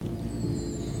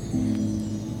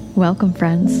Welcome,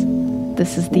 friends.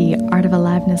 This is the Art of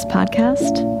Aliveness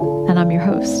podcast, and I'm your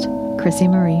host, Chrissy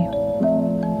Marie.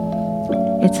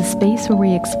 It's a space where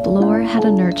we explore how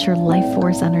to nurture life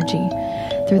force energy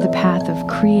through the path of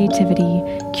creativity,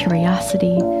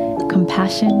 curiosity,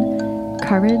 compassion,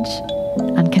 courage,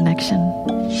 and connection.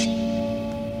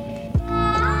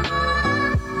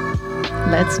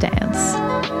 Let's dance.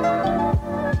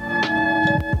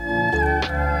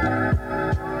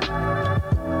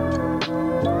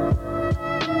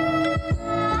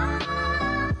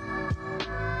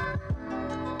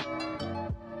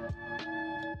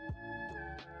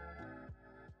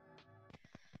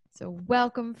 So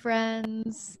welcome,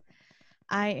 friends.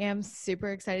 I am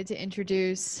super excited to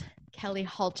introduce Kelley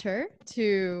Halter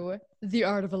to the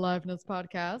Art of Aliveness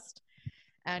podcast.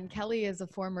 And Kelley is a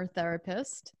former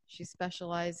therapist. She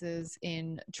specializes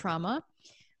in trauma,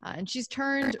 and she's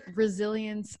turned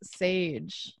resilience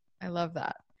sage. I love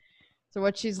that. So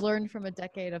what she's learned from a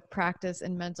decade of practice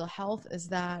in mental health is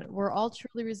that we're all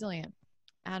truly resilient.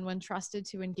 And when trusted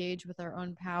to engage with our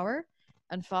own power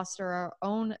and foster our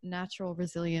own natural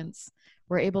resilience,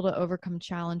 we're able to overcome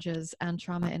challenges and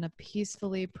trauma in a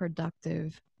peacefully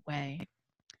productive way.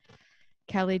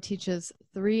 Kelley teaches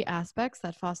 3 aspects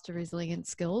that foster resilient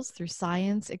skills through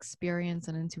science, experience,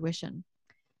 and intuition: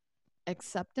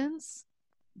 acceptance,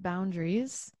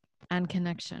 boundaries, and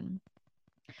connection.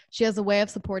 She has a way of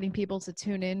supporting people to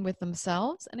tune in with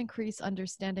themselves and increase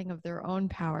understanding of their own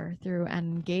power through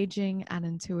an engaging and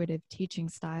intuitive teaching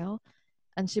style.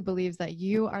 And she believes that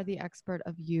you are the expert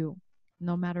of you,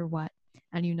 no matter what,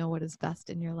 and you know what is best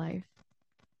in your life.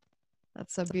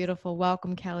 That's so beautiful.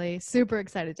 Welcome, Kelley. Super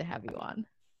excited to have you on.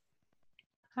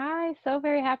 Hi, so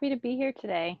very happy to be here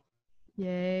today.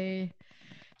 Yay.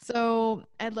 So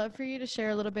I'd love for you to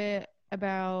share a little bit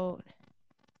about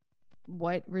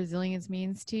what resilience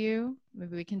means to you.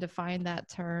 Maybe we can define that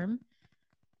term.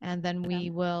 And then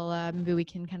we will, maybe we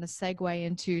can kind of segue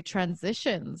into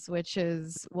transitions, which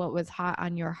is what was hot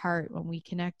on your heart when we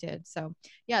connected. So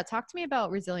yeah, talk to me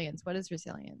about resilience. What is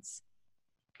resilience?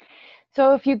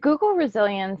 So if you Google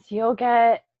resilience, you'll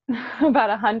get about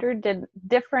 100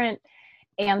 different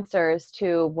answers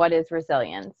to what is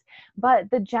resilience. But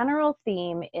the general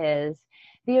theme is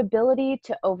the ability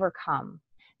to overcome,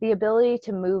 the ability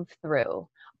to move through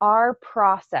our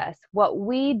process, what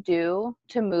we do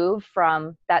to move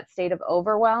from that state of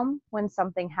overwhelm when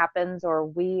something happens or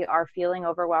we are feeling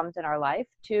overwhelmed in our life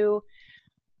to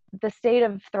the state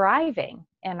of thriving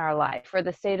in our life, or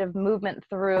the state of movement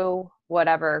through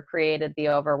whatever created the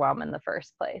overwhelm in the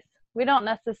first place. We don't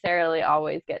necessarily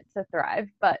always get to thrive,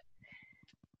 but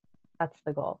that's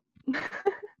the goal.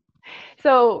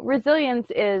 So resilience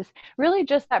is really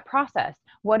just that process.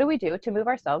 What do we do to move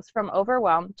ourselves from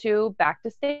overwhelm to back to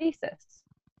stasis?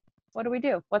 What do we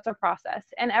do? What's our process?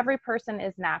 And every person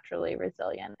is naturally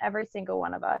resilient. Every single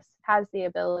one of us has the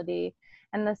ability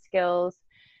and the skills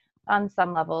on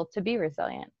some level to be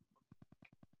resilient.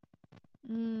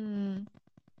 And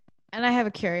I have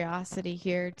a curiosity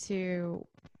here too.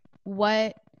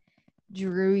 What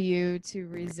drew you to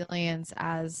resilience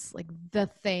as like the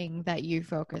thing that you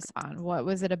focus on? What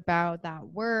was it about that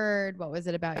word? What was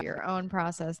it about your own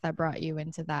process that brought you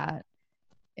into that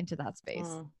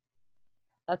space?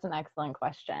 That's an excellent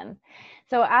question.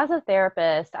 So as a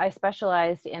therapist, I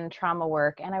specialized in trauma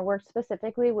work, and I worked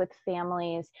specifically with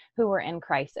families who were in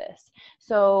crisis.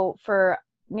 So for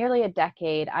nearly a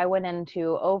decade, I went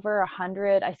into over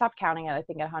 100, I stopped counting it, I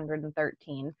think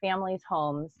 113 families'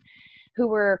 homes who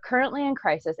were currently in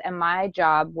crisis, and my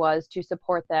job was to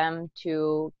support them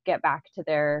to get back to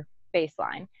their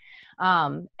baseline.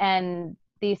 And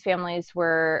these families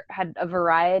had a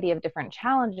variety of different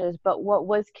challenges, but what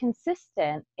was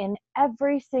consistent in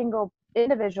every single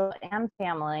individual and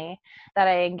family that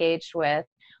I engaged with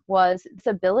was this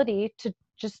ability to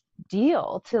just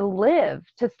deal, to live,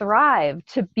 to thrive,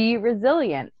 to be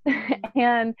resilient.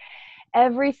 And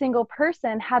every single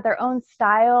person had their own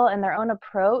style and their own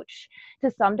approach to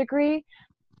some degree,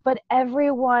 but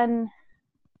everyone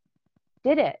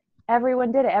did it.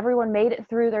 Everyone did it. Everyone made it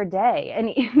through their day.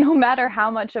 And no matter how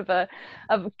much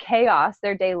of chaos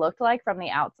their day looked like from the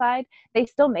outside, they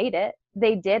still made it.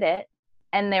 They did it.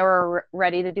 And they were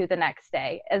ready to do the next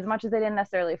day. As much as they didn't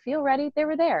necessarily feel ready, they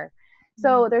were there.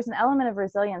 So there's an element of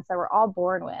resilience that we're all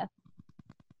born with.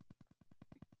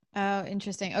 Oh,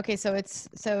 interesting. Okay, so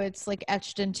it's like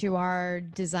etched into our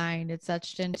design. It's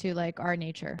etched into like our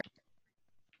nature.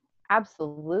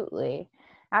 Absolutely.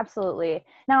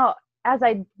 Now, as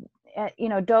I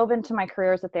dove into my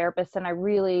career as a therapist, and I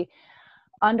really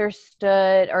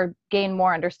understood or gain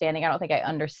more understanding. I don't think I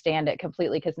understand it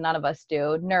completely because none of us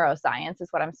do. Neuroscience is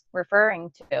what I'm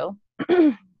referring to.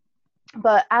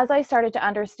 But as I started to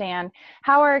understand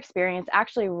how our experience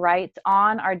actually writes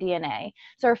on our DNA.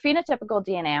 So our phenotypical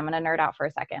DNA, I'm going to nerd out for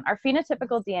a second. Our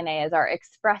phenotypical DNA is our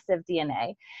expressive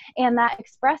DNA. And that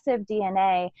expressive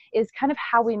DNA is kind of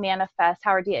how we manifest,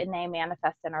 how our DNA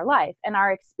manifests in our life. And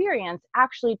our experience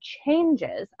actually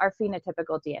changes our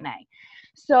phenotypical DNA.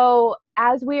 So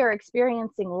as we are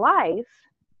experiencing life,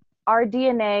 our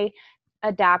DNA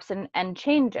adapts and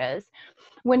changes.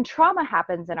 When trauma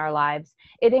happens in our lives,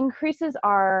 it increases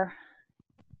our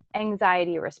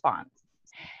anxiety response.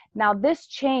 Now, this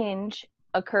change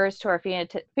occurs to our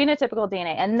phenotypical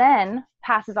DNA and then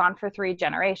passes on for 3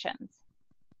 generations.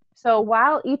 So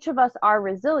while each of us are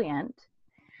resilient,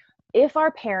 if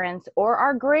our parents or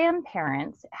our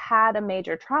grandparents had a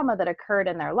major trauma that occurred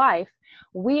in their life,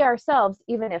 we ourselves,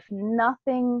 even if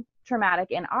nothing traumatic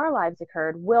in our lives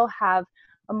occurred, will have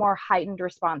a more heightened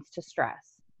response to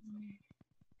stress.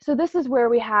 So this is where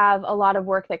we have a lot of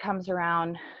work that comes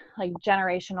around like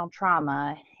generational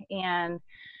trauma and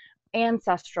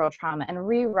ancestral trauma and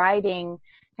rewriting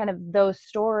kind of those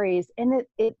stories. And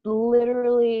it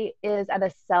literally is at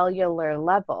a cellular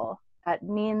level. That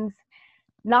means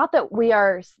not that we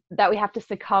have to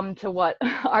succumb to what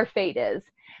our fate is,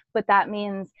 but that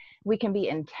means we can be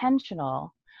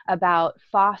intentional about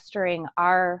fostering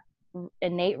our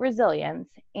innate resilience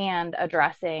and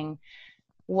addressing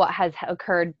what has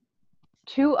occurred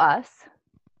to us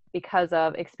because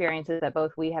of experiences that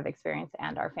both we have experienced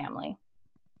and our family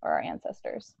or our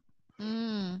ancestors.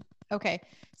 Okay.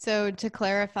 So to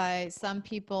clarify, some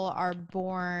people are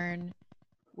born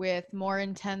with more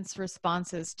intense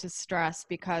responses to stress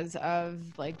because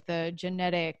of like the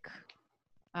genetic,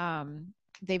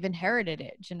 they've inherited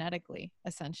it genetically,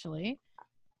 essentially.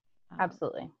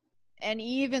 Absolutely. And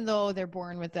even though they're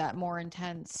born with that more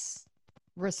intense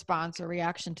response or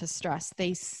reaction to stress,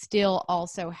 they still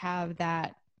also have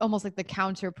that almost like the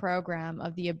counter program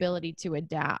of the ability to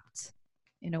adapt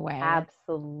in a way.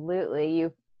 Absolutely.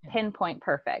 You pinpoint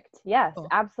perfect. Yes, cool.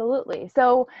 Absolutely.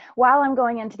 So while I'm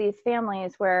going into these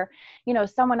families where,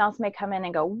 someone else may come in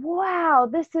and go, wow,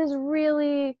 this is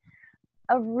really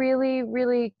a really,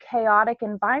 really chaotic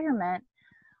environment,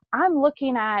 I'm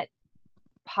looking at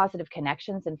positive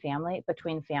connections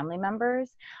between family members.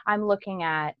 I'm looking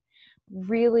at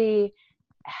really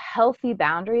healthy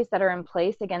boundaries that are in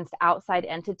place against outside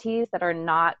entities that are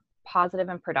not positive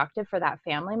and productive for that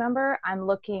family member. I'm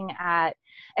looking at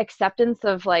acceptance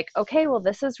of like, okay, well,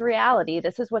 this is reality.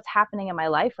 This is what's happening in my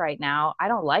life right now. I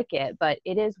don't like it, but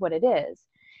it is what it is.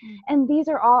 And these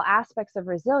are all aspects of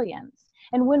resilience.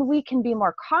 And when we can be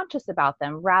more conscious about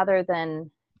them rather than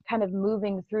kind of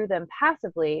moving through them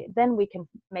passively, then we can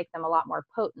make them a lot more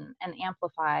potent and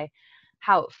amplify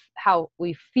how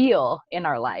we feel in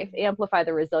our life, amplify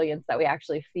the resilience that we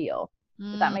actually feel.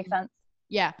 Does that make sense?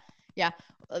 Yeah. Yeah.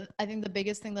 I think the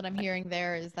biggest thing that I'm hearing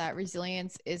there is that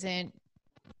resilience isn't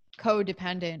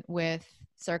codependent with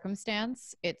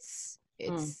circumstance. It's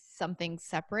something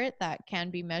separate that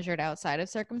can be measured outside of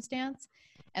circumstance.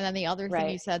 And then the other thing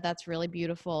you said that's really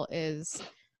beautiful is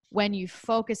when you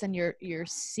focus and you're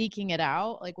seeking it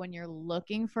out, like when you're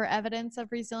looking for evidence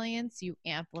of resilience, you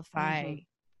amplify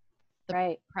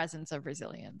the presence of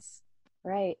resilience.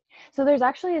 Right. So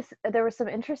there was some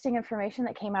interesting information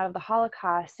that came out of the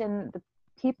Holocaust, and the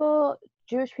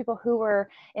Jewish people who were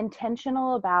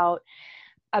intentional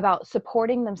about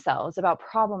supporting themselves, about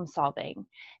problem solving,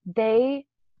 they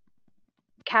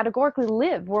categorically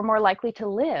were more likely to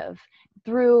live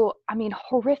through,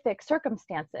 horrific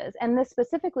circumstances. And this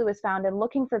specifically was found in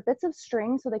looking for bits of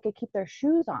string so they could keep their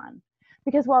shoes on.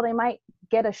 Because while they might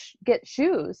get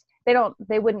shoes,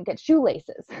 they wouldn't get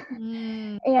shoelaces.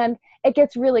 And it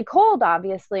gets really cold,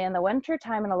 obviously, in the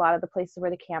wintertime in a lot of the places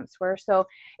where the camps were. So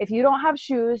if you don't have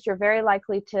shoes, you're very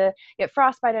likely to get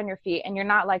frostbite on your feet, and you're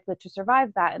not likely to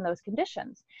survive that in those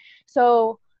conditions.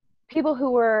 So people who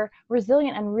were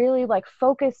resilient and really like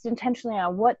focused intentionally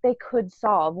on what they could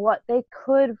solve, what they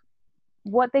could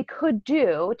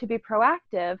do to be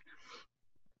proactive,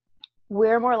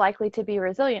 we're more likely to be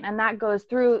resilient. And that goes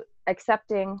through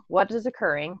accepting what is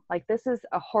occurring. Like, this is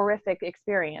a horrific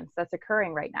experience that's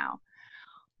occurring right now.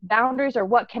 Boundaries are,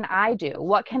 what can I do?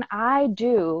 What can I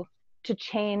do to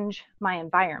change my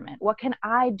environment? What can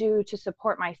I do to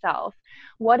support myself?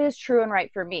 What is true and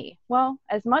right for me? Well,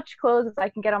 as much clothes as I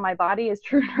can get on my body is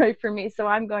true and right for me. So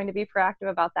I'm going to be proactive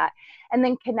about that. And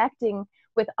then connecting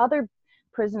with other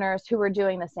prisoners who were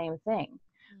doing the same thing.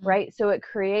 right? So it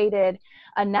created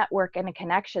a network and a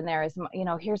connection there. Is,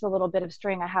 here's a little bit of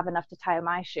string, I have enough to tie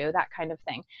my shoe, that kind of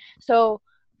thing. So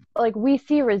like we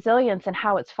see resilience and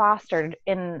how it's fostered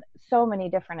in so many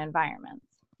different environments.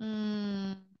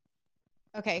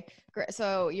 Okay, great.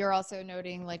 So you're also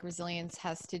noting like resilience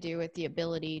has to do with the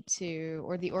ability to,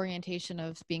 or the orientation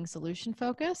of being solution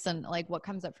focused. And like what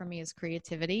comes up for me is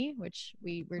creativity, which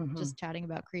we were just chatting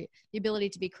about, the ability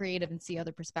to be creative and see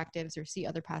other perspectives or see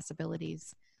other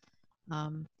possibilities.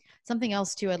 Something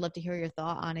else too, I'd love to hear your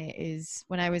thought on it, is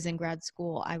when I was in grad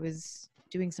school, I was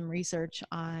doing some research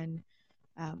on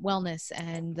wellness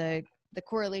and the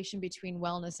correlation between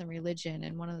wellness and religion.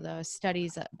 And one of the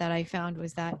studies that I found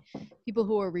was that people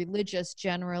who are religious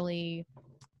generally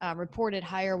reported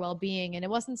higher well-being. And it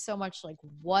wasn't so much like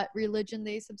what religion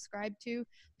they subscribed to,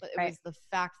 but it was the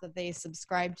fact that they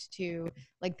subscribed to,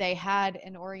 like they had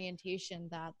an orientation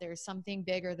that there's something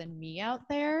bigger than me out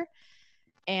there.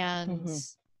 And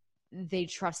they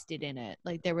trusted in it.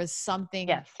 Like there was something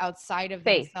outside of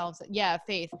themselves. Yeah.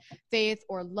 Faith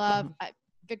or love.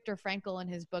 Viktor Frankl in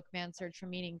his book, Man's Search for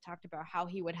Meaning, talked about how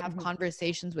he would have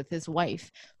conversations with his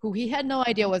wife, who he had no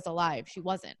idea was alive. She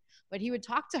wasn't, but he would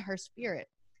talk to her spirit.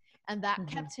 And that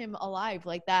kept him alive.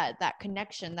 Like that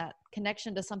connection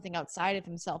to something outside of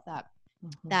himself,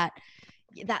 that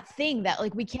thing that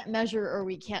like we can't measure or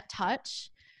we can't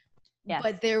touch. Yes.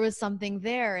 But there was something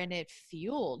there, and it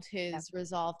fueled his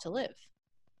resolve to live.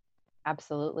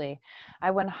 Absolutely.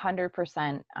 I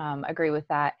 100% agree with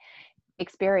that.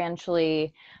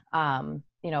 Experientially,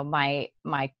 my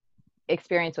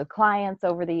experience with clients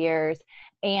over the years,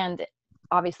 and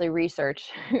obviously research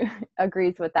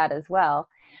agrees with that as well.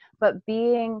 But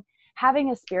having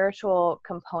a spiritual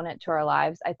component to our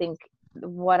lives, I think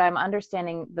what I'm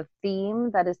understanding, the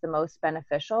theme that is the most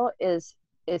beneficial is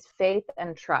faith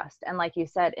and trust. And like you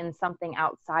said, in something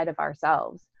outside of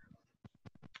ourselves.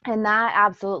 And that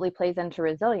absolutely plays into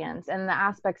resilience. And the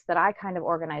aspects that I kind of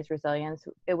organize resilience,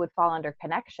 it would fall under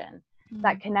connection.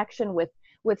 That connection with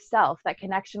self, that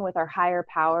connection with our higher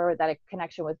power, that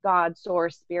connection with God,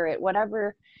 source, spirit,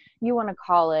 whatever you want to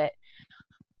call it,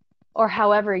 or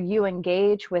however you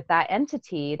engage with that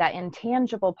entity, that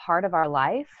intangible part of our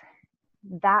life,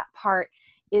 that part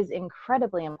is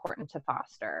incredibly important to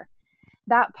foster.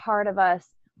 That part of us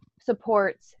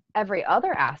supports every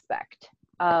other aspect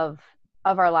of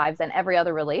our lives and every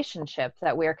other relationship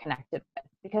that we're connected with.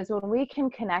 Because when we can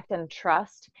connect and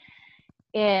trust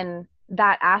in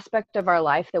that aspect of our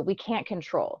life that we can't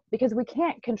control, because we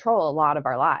can't control a lot of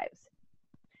our lives,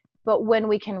 but when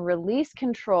we can release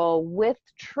control with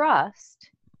trust,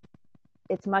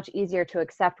 it's much easier to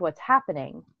accept what's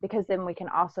happening, because then we can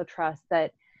also trust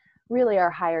that really our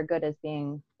higher good is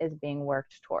being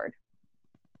worked toward.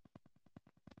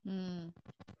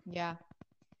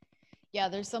 Yeah,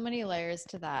 there's so many layers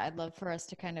to that. I'd love for us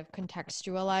to kind of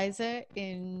contextualize it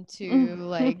into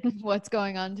like what's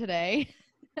going on today.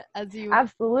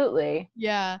 Absolutely.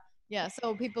 Yeah.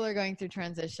 So people are going through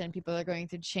transition. People are going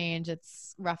through change.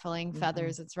 It's ruffling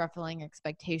feathers. It's ruffling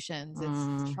expectations.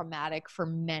 It's traumatic for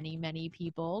many, many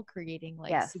people, creating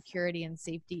like security and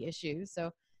safety issues.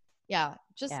 So yeah,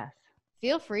 just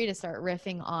feel free to start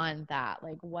riffing on that.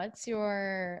 Like, what's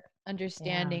your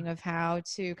understanding of how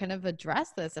to kind of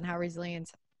address this, and how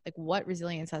resilience, like what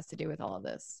resilience has to do with all of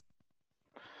this?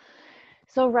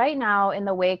 So right now, in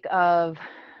the wake of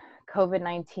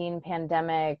COVID-19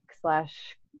 pandemic /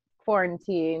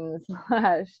 quarantine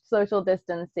 / social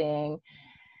distancing,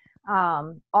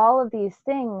 all of these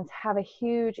things have a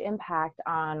huge impact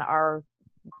on our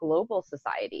global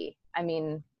society. I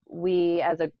mean, we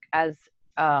as a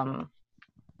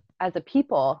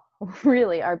people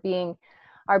really are being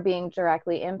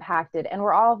directly impacted, and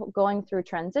we're all going through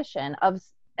transition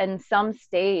in some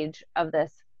stage of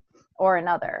this or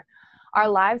another. Our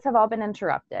lives have all been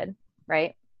interrupted,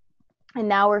 right? And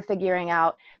now we're figuring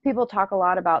out, people talk a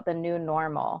lot about the new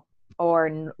normal,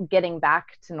 or getting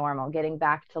back to normal, getting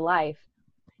back to life.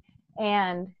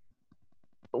 And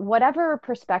whatever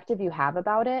perspective you have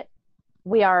about it,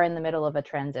 we are in the middle of a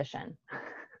transition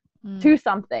to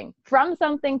something, from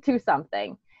something to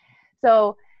something.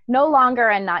 So no longer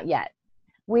and not yet.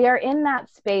 We are in that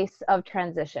space of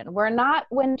transition. We're not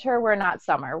winter, we're not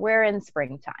summer, we're in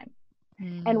springtime.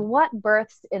 And what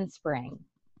births in spring?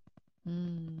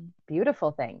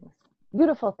 Beautiful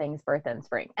things birth in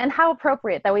spring. And how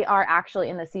appropriate that we are actually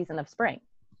in the season of spring.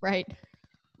 Right.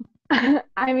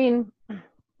 I mean,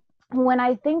 when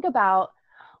I think about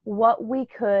what we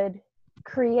could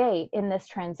create in this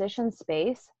transition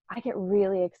space, I get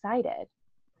really excited.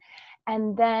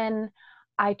 And then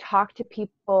I talk to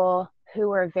people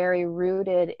who are very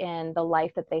rooted in the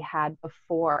life that they had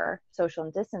before social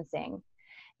distancing.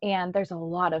 And there's a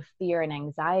lot of fear and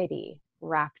anxiety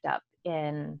wrapped up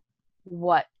in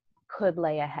what could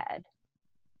lay ahead.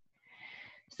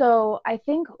 So I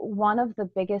think one of the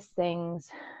biggest things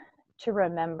to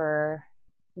remember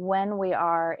when we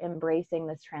are embracing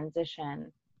this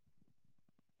transition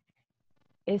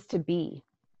is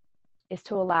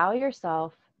to allow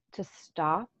yourself to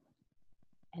stop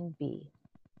and be.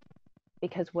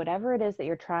 Because whatever it is that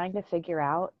you're trying to figure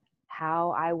out,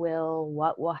 how I will,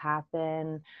 what will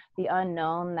happen, the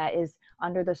unknown that is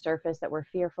under the surface that we're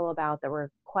fearful about, that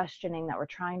we're questioning, that we're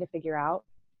trying to figure out,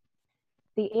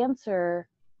 the answer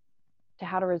to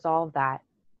how to resolve that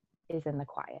is in the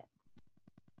quiet,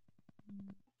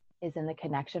 is in the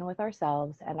connection with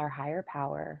ourselves and our higher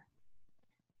power.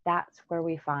 That's where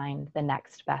we find the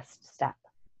next best step.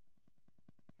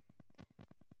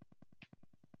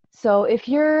 So if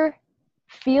you're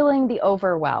feeling the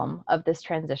overwhelm of this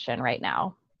transition right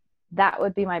now, that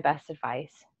would be my best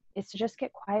advice, is to just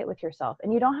get quiet with yourself.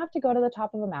 And you don't have to go to the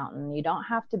top of a mountain. You don't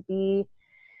have to be,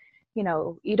 you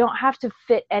don't have to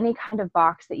fit any kind of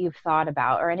box that you've thought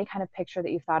about or any kind of picture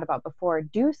that you've thought about before.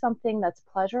 Do something that's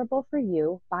pleasurable for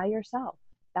you by yourself.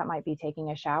 That might be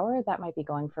taking a shower. That might be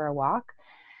going for a walk.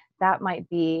 That might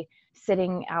be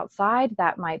sitting outside.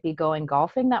 That might be going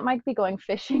golfing. That might be going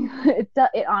fishing.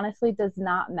 It honestly does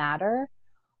not matter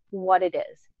what it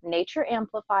is. Nature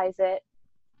amplifies it,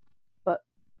 but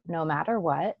no matter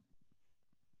what,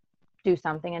 do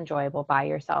something enjoyable by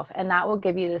yourself. And that will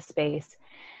give you the space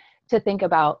to think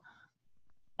about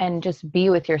and just be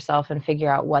with yourself and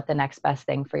figure out what the next best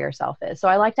thing for yourself is. So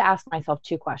I like to ask myself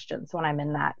 2 questions when I'm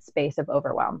in that space of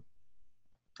overwhelm.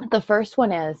 The first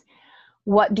one is,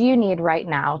 what do you need right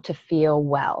now to feel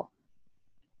well?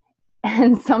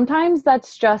 And sometimes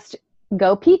that's just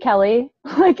go pee, Kelley,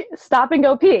 like stop and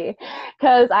go pee.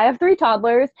 Because I have 3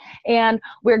 toddlers and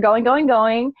we're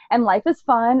going, and life is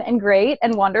fun and great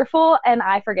and wonderful, and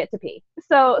I forget to pee.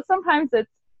 So sometimes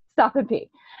it's stop and pee.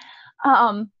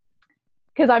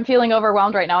 Because I'm feeling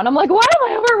overwhelmed right now. And I'm like, why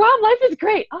am I overwhelmed? Life is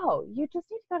great. Oh, you just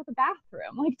need to go to the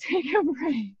bathroom. Like, take a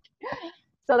break.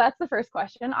 So that's the first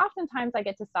question. Oftentimes I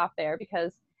get to stop there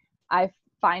because I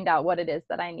find out what it is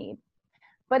that I need.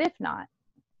 But if not,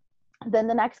 then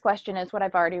the next question is what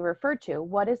I've already referred to.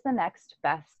 What is the next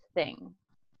best thing?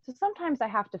 So sometimes I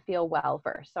have to feel well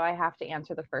first. So I have to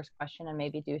answer the first question and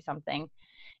maybe do something,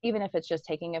 even if it's just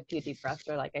taking a few deep breaths,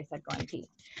 or like I said, going pee,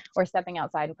 or stepping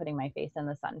outside and putting my face in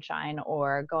the sunshine,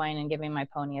 or going and giving my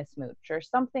pony a smooch, or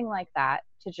something like that,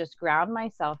 to just ground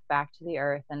myself back to the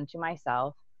earth and to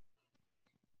myself.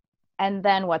 And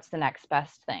then what's the next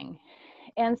best thing?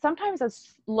 And sometimes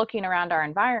it's looking around our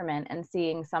environment and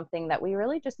seeing something that we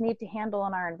really just need to handle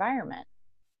in our environment.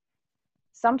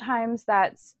 Sometimes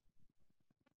that's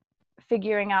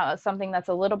figuring out something that's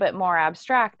a little bit more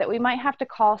abstract, that we might have to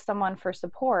call someone for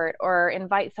support or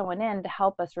invite someone in to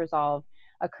help us resolve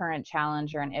a current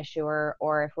challenge or an issue,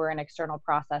 or if we're an external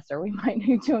processor, we might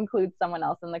need to include someone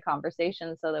else in the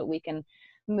conversation so that we can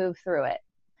move through it.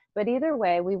 But either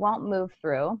way, we won't move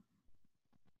through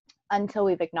until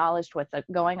we've acknowledged what's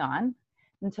going on,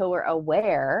 until we're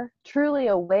aware, truly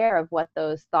aware of what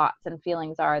those thoughts and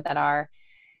feelings are that are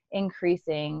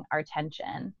increasing our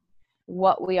tension,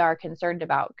 what we are concerned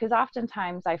about. Because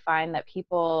oftentimes I find that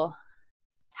people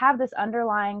have this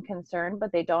underlying concern,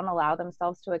 but they don't allow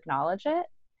themselves to acknowledge it.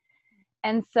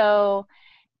 And so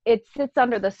it sits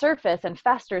under the surface and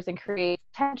festers and creates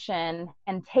tension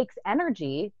and takes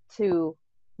energy to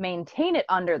maintain it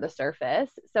under the surface.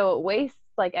 So it wastes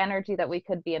like energy that we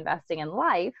could be investing in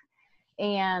life,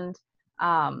 and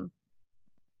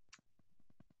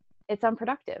it's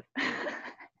unproductive.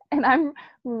 And I'm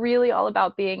really all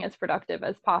about being as productive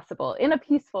as possible in a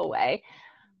peaceful way.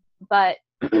 But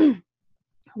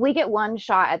we get one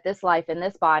shot at this life in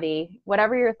this body.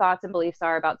 Whatever your thoughts and beliefs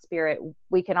are about spirit,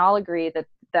 we can all agree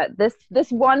that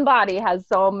this one body has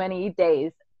so many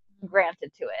days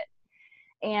granted to it.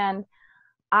 And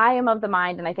I am of the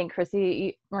mind, and I think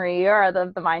Chrissy Marie, you're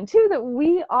of the mind too, that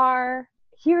we are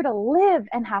here to live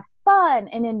and have fun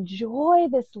and enjoy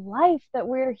this life that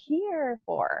we're here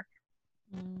for.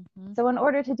 Mm-hmm. So in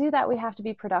order to do that, we have to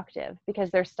be productive, because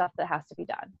there's stuff that has to be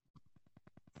done.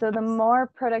 So the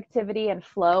more productivity and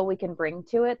flow we can bring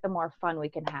to it, the more fun we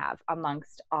can have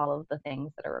amongst all of the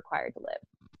things that are required to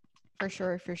live.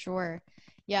 For sure.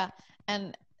 Yeah.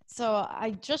 And so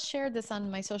I just shared this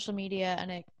on my social media, and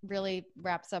it really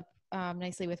wraps up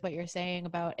nicely with what you're saying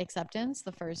about acceptance,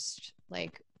 the first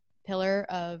pillar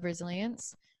of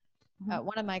resilience. Mm-hmm.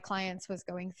 One of my clients was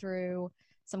going through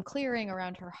some clearing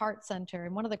around her heart center.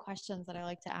 And one of the questions that I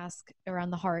like to ask around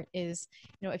the heart is,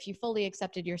 if you fully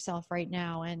accepted yourself right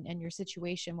now and your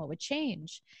situation, what would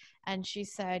change? And she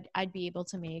said, I'd be able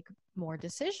to make more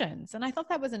decisions. And I thought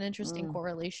that was an interesting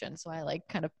correlation. So I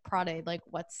kind of prodded,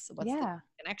 what's the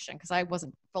connection? Because I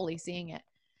wasn't fully seeing it.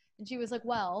 And she was like,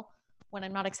 well, when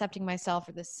I'm not accepting myself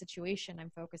or this situation,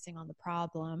 I'm focusing on the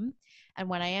problem. And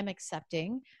when I am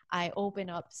accepting, I open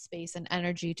up space and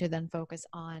energy to then focus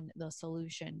on the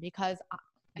solution. Because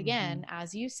again,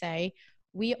 as you say,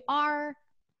 we are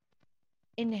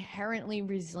inherently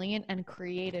resilient and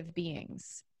creative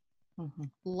beings.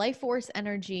 Life force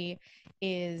energy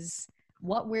is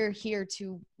what we're here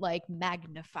to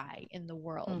magnify in the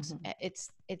world. It's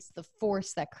the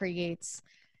force that creates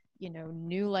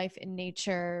new life in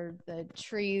nature, the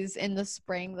trees in the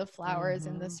spring, the flowers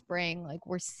in the spring.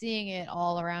 We're seeing it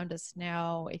all around us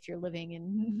now if you're living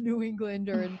in New England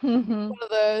or in one of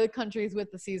the countries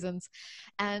with the seasons.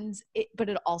 But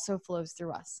it also flows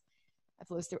through us. It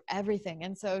flows through everything.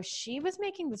 And so she was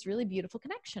making this really beautiful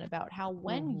connection about how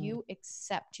when you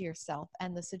accept yourself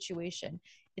and the situation,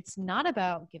 it's not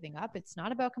about giving up. It's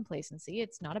not about complacency.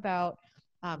 It's not about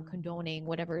condoning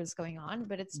whatever is going on,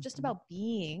 but it's just about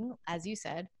being, as you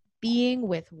said, being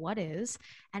with what is,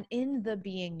 and in the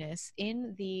beingness,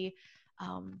 in the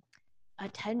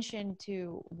attention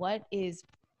to what is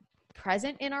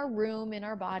present in our room, in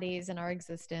our bodies, in our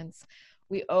existence,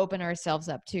 we open ourselves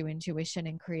up to intuition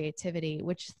and creativity,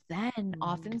 which then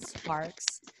often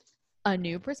sparks a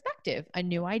new perspective, a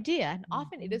new idea. And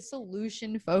often it is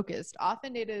solution focused.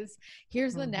 Often it is,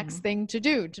 here's the next thing to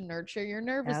do to nurture your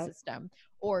nervous system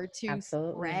or to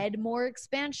spread more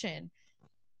expansion.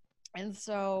 And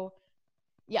so,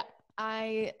 yeah,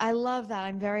 I love that.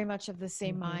 I'm very much of the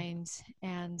same mind.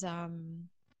 And,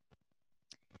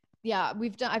 yeah,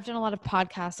 I've done a lot of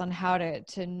podcasts on how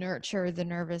to nurture the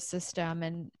nervous system.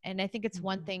 And I think it's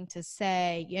one thing to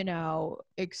say,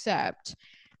 accept.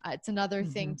 It's another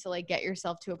thing to get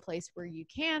yourself to a place where you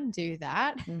can do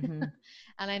that. And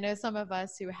I know some of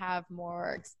us who have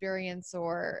more experience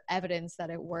or evidence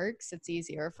that it works, it's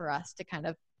easier for us to kind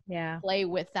of play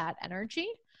with that energy.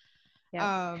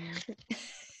 Well,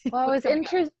 I was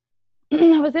introduced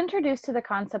to the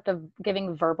concept of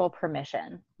giving verbal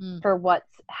permission for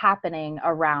what's happening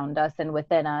around us and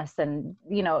within us. And,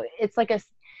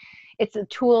 it's a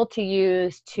tool to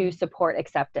use to support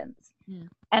acceptance.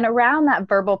 And around that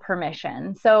verbal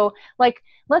permission. So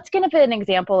let's give an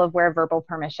example of where verbal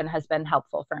permission has been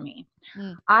helpful for me.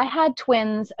 I had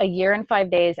twins a year and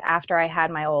 5 days after I had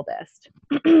my oldest.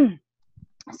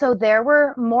 So there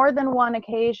were more than one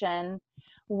occasion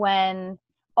when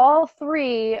all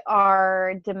three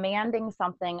are demanding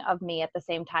something of me at the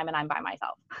same time and I'm by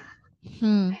myself.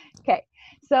 Okay.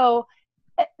 So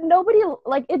nobody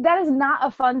that is not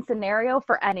a fun scenario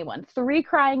for anyone. 3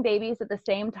 crying babies at the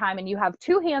same time, and you have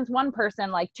 2 hands, 1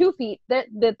 person, 2 feet, that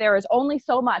there is only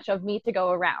so much of me to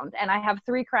go around. And I have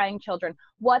 3 crying children.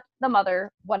 What the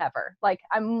mother, whatever.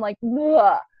 I'm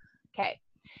ugh. Okay.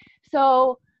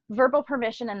 So verbal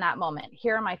permission in that moment.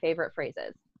 Here are my favorite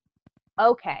phrases.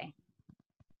 Okay.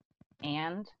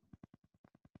 And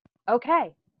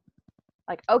okay.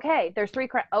 Okay, there's 3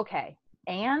 okay.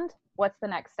 And what's the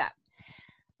next step?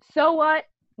 So what?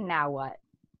 Now what?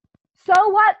 So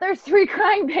what? There's 3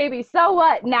 crying babies. So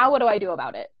what? Now what do I do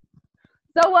about it?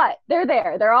 So what? They're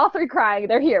there. They're all 3 crying.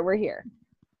 They're here. We're here.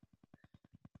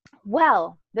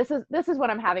 Well, this is when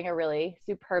I'm having a really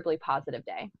superbly positive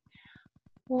day.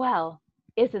 Well,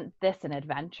 isn't this an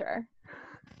adventure?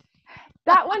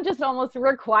 That one just almost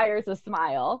requires a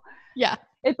smile. Yeah.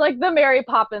 It's like the Mary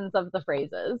Poppins of the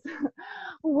phrases.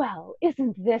 Well,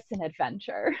 isn't this an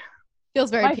adventure?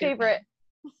 Feels very my favorite.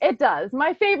 It does.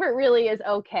 My favorite really is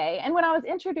okay. And when I was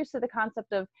introduced to the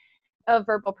concept of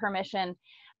verbal permission,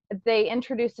 they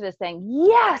introduced it as saying,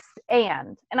 yes,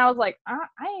 and I was like,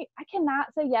 I cannot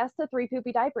say yes to 3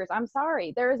 poopy diapers. I'm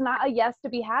sorry. There is not a yes to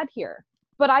be had here.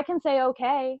 But I can say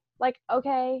okay.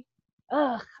 Okay.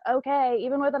 Ugh, okay.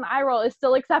 Even with an eye roll is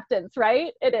still acceptance,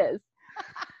 right? It is.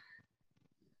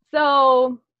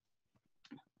 So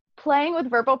playing with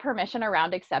verbal permission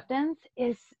around acceptance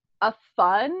is a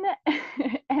fun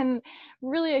and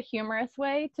really a humorous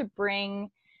way to bring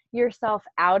yourself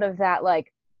out of that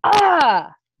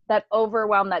that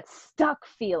overwhelm, that stuck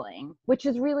feeling, which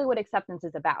is really what acceptance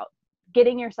is about.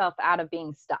 Getting yourself out of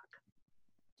being stuck.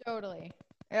 Totally.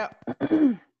 Yeah.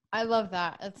 I love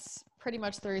that. It's pretty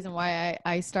much the reason why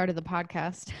I started the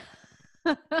podcast.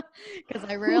 Because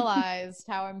I realized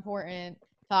how important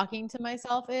talking to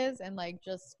myself is and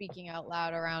just speaking out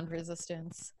loud around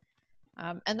resistance.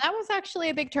 And that was actually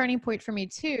a big turning point for me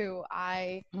too.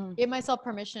 I gave myself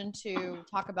permission to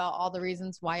talk about all the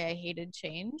reasons why I hated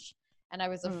change, and I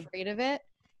was afraid of it.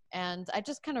 And I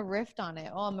just kind of riffed on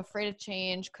it. Oh, I'm afraid of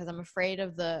change because I'm afraid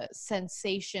of the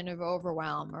sensation of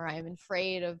overwhelm, or I'm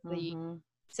afraid of the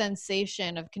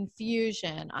sensation of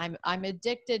confusion. I'm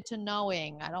addicted to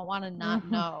knowing. I don't want to not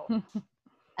know.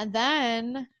 And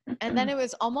then it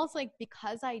was almost like,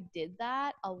 because I did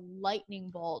that, a lightning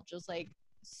bolt just like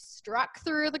struck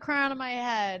through the crown of my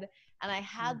head, and I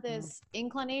had this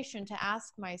inclination to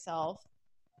ask myself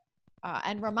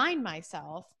and remind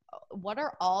myself, what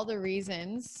are all the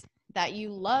reasons that you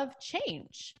love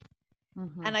change?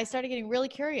 And I started getting really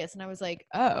curious, and I was like,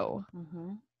 oh,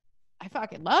 I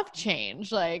fucking love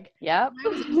change. Like, when I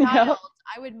was a child,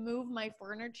 I would move my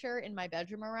furniture in my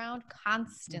bedroom around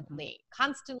constantly,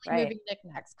 moving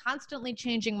knickknacks, constantly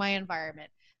changing my environment.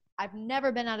 I've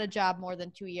never been at a job more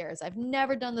than 2 years. I've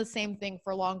never done the same thing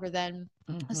for longer than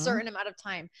a certain amount of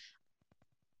time.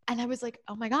 And I was like,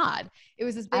 oh my God, it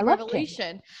was this big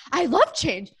revelation. Change. I love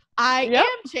change. I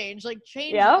am change. Like,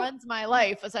 change runs my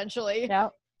life, essentially.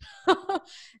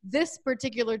 This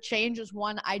particular change is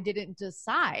one I didn't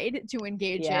decide to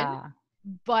engage in,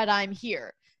 but I'm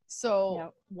here.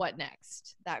 So what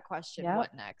next? That question,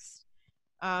 what next?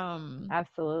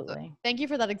 Absolutely. So thank you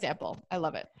for that example. I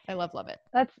love it. I love it.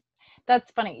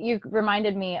 That's funny. You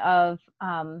reminded me of,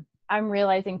 I'm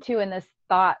realizing too, in this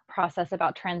thought process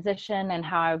about transition and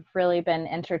how I've really been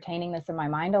entertaining this in my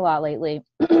mind a lot lately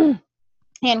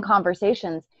in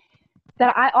conversations,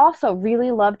 that I also really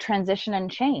love transition and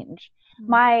change.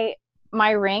 My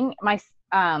ring,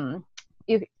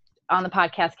 you on the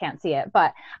podcast can't see it,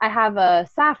 but I have a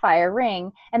sapphire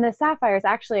ring, and the sapphire is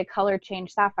actually a color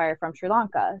change sapphire from Sri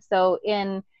Lanka. So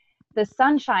in the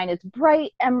sunshine, it's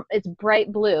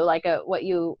bright blue, like what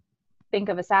you think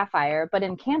of a sapphire, but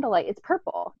in candlelight, it's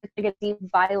purple. It's like a deep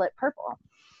violet purple.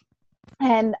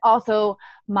 And also,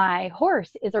 my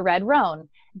horse is a red roan.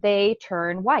 They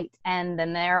turn white, and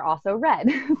then they're also red.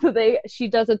 So she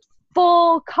does a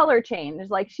full color change.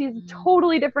 Like, she's a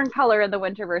totally different color in the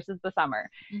winter versus the summer.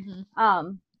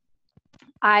 I'm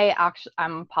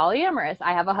polyamorous.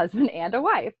 I have a husband and a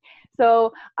wife.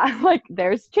 So I'm like,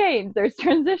 there's change, there's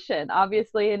transition,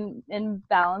 obviously, in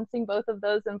balancing both of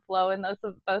those and flow in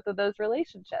both of those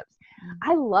relationships.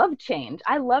 I love change.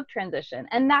 I love transition.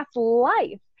 And that's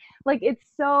life. Like, it's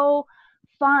so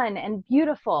fun and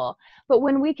beautiful. But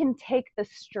when we can take the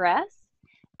stress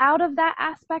out of that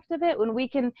aspect of it,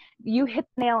 you hit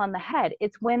the nail on the head.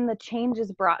 It's when the change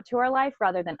is brought to our life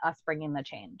rather than us bringing the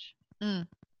change.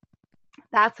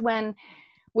 That's when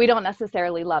we don't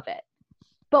necessarily love it.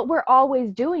 But we're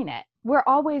always doing it. We're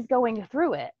always going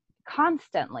through it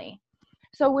constantly.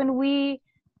 So when we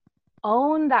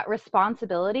own that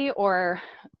responsibility, or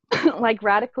like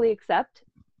radically accept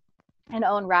and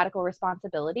own radical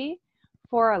responsibility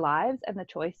for our lives and the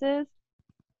choices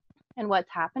and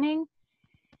what's happening,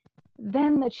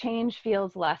 then the change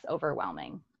feels less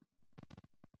overwhelming,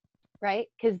 right?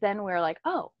 Because then we're like,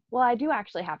 oh, well, I do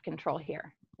actually have control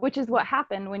here, which is what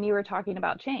happened when you were talking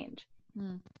about change.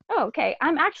 Oh, okay,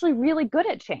 I'm actually really good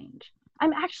at change.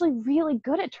 I'm actually really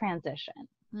good at transition.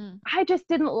 I just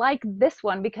didn't like this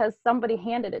one because somebody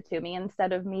handed it to me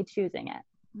instead of me choosing it.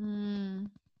 And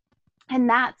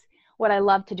that's what I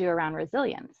love to do around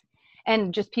resilience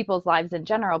and just people's lives in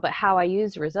general. But how I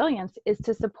use resilience is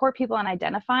to support people in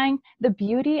identifying the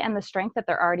beauty and the strength that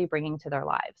they're already bringing to their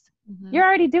lives. You're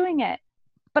already doing it.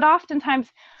 But oftentimes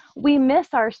we miss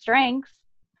our strengths.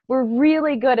 We're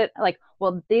really good at, like,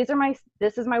 well, this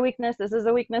is my weakness. This is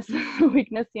a weakness,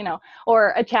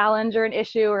 or a challenge or an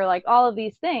issue, or like all of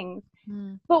these things.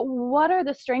 But what are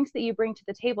the strengths that you bring to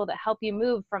the table that help you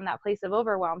move from that place of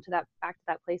overwhelm to back to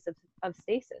that place of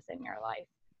stasis in your life?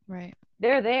 Right.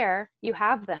 They're there. You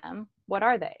have them. What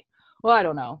are they? Well, I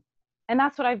don't know. And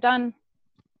that's what I've done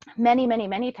many, many,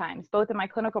 many times, both in my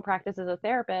clinical practice as a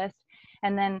therapist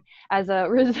and then as a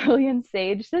resilience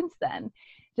sage since then.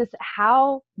 Just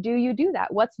how do you do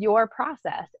that? What's your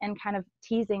process? And kind of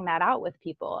teasing that out with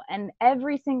people. And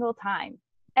every time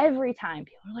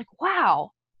people are like,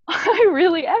 wow, I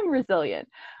really am resilient.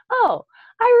 Oh,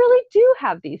 I really do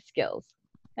have these skills.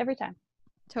 Every time.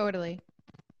 Totally.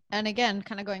 And again,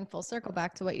 kind of going full circle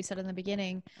back to what you said in the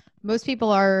beginning,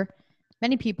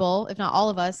 many people, if not all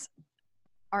of us,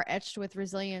 are etched with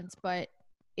resilience, but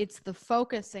it's the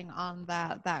focusing on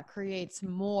that creates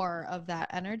more of that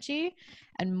energy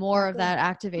and more of that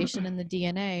activation in the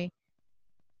DNA.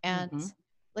 And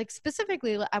like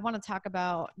specifically, I want to talk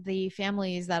about the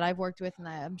families that I've worked with and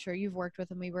that I'm sure you've worked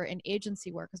with, and we were in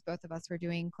agency work because both of us were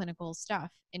doing clinical stuff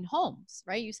in homes,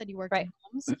 right? You said you worked Right. in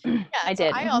homes. Yeah. I So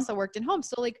did. I Mm-hmm. also worked in homes.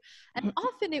 So like, and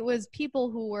often it was people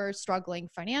who were struggling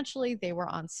financially. They were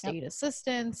on state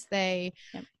assistance. They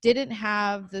didn't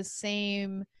have the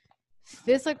same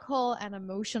physical and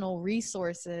emotional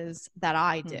resources that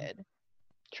I did.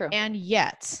 True. And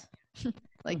yet,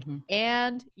 like,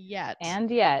 and yet,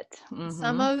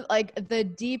 some of like the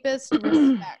deepest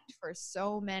respect for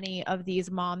so many of these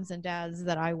moms and dads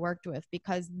that I worked with,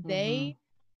 because they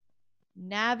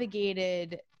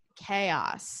navigated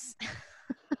chaos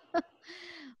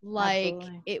like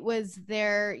Absolutely. it was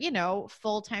their, you know,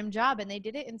 full-time job, and they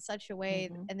did it in such a way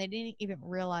and they didn't even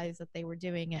realize that they were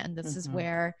doing it. And this is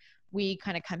where we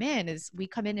kind of come in, is we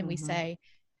come in and we say,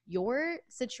 your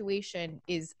situation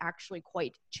is actually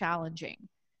quite challenging.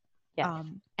 Yes.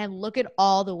 And look at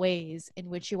all the ways in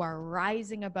which you are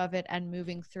rising above it and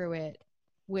moving through it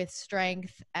with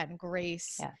strength and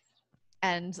grace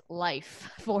and life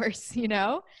force, you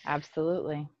know?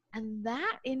 Absolutely. And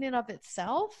that in and of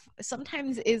itself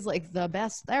sometimes is like the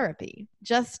best therapy,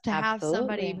 just to have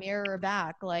somebody mirror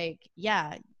back, like,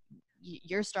 yeah,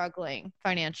 you're struggling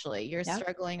financially, you're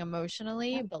struggling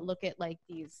emotionally, but look at like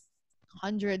these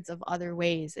hundreds of other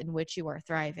ways in which you are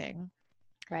thriving.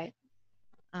 Right.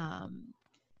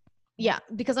 Yeah,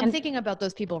 because I'm thinking about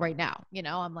those people right now, you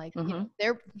know, I'm like, you know,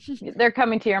 they're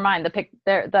coming to your mind.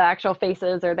 The actual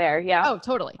faces are there. Yeah. Oh,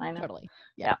 totally. I know. Totally.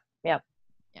 Yeah. Yeah.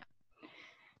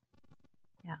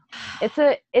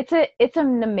 It's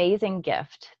an amazing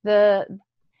gift. The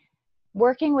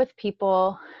working with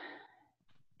people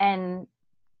and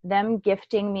them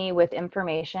gifting me with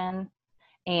information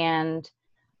and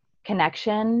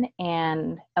connection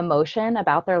and emotion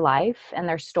about their life and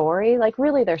their story, like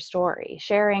really their story,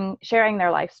 sharing their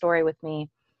life story with me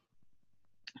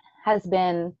has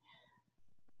been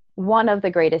one of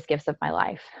the greatest gifts of my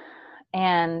life,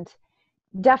 and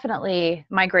definitely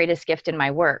my greatest gift in my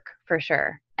work, for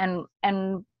sure. And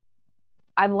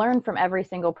I've learned from every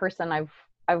single person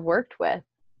I've worked with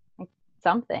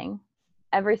something,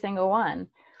 every single one.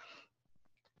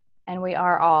 And we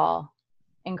are all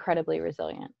incredibly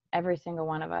resilient. Every single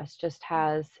one of us just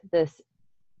has this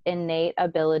innate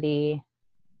ability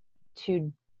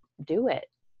to do it,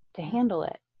 to handle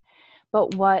it.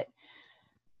 But what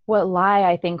lie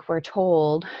I think we're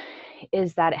told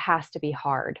is that it has to be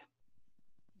hard.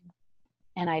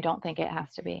 And I don't think it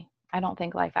has to be. I don't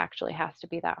think life actually has to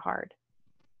be that hard.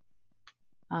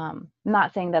 I'm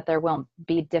not saying that there won't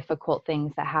be difficult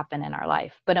things that happen in our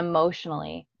life, but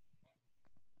emotionally,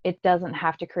 it doesn't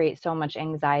have to create so much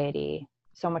anxiety,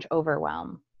 so much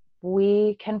overwhelm.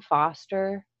 We can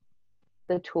foster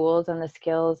the tools and the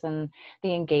skills and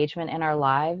the engagement in our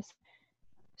lives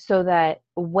so that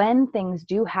when things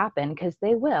do happen, because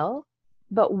they will,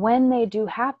 but when they do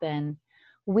happen,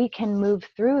 we can move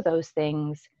through those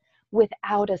things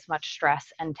without as much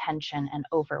stress and tension and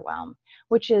overwhelm,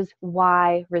 which is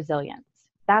why resilience.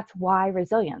 That's why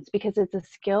resilience, because it's a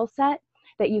skill set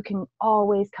that you can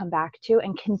always come back to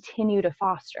and continue to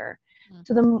foster.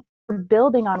 So you're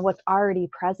building on what's already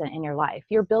present in your life.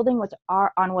 You're building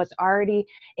on what's already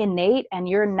innate and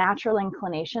your natural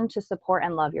inclination to support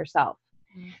and love yourself.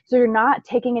 So you're not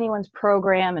taking anyone's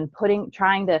program and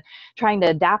trying to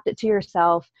adapt it to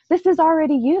yourself. This is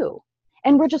already you.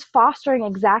 And we're just fostering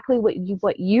exactly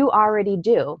what you already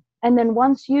do. And then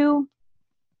once you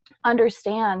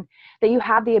understand that you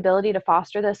have the ability to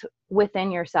foster this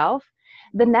within yourself,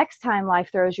 the next time life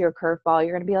throws you a curveball,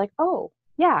 you're going to be like, oh,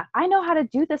 yeah, I know how to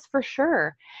do this for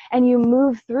sure. And you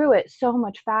move through it so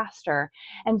much faster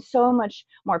and so much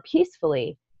more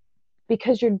peacefully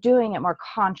because you're doing it more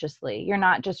consciously. You're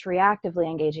not just reactively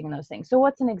engaging in those things. So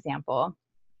what's an example?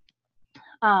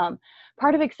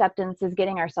 Part of acceptance is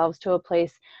getting ourselves to a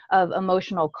place of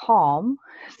emotional calm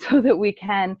so that we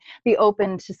can be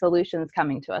open to solutions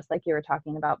coming to us, like you were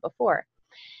talking about before.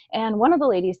 And one of the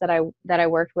ladies that I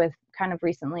worked with kind of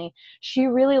recently, she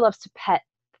really loves to pet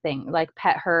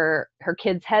her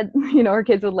kids' head. You know, her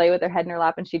kids would lay with their head in her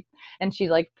lap, and she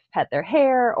like pet their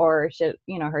hair, or she,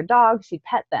 you know, her dogs, she'd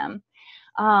pet them.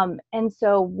 And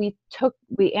so we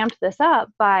amped this up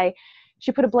by,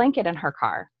 she put a blanket in her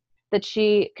car because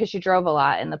she drove a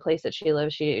lot in the place that she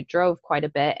lived. She drove quite a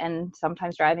bit, and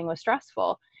sometimes driving was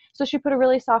stressful. So she put a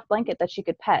really soft blanket that she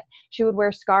could pet. She would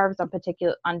wear scarves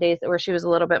on days where she was a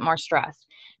little bit more stressed.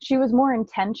 She was more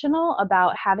intentional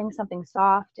about having something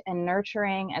soft and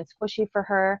nurturing and squishy for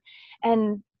her.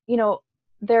 And, you know,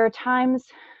 there are times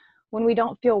when we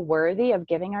don't feel worthy of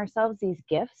giving ourselves these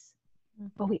gifts,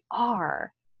 but we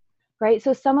are. right?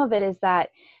 So some of it is that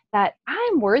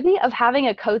I'm worthy of having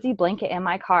a cozy blanket in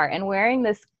my car and wearing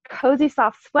this cozy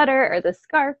soft sweater or the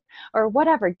scarf or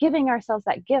whatever, giving ourselves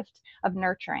that gift of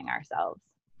nurturing ourselves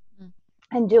Mm.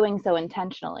 and doing so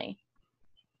intentionally.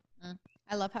 Mm.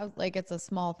 I love how like it's a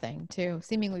small thing too,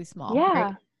 seemingly small,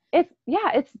 right?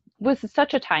 Yeah. It was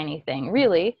such a tiny thing,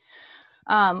 really.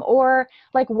 Or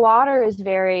like water is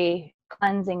very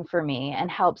cleansing for me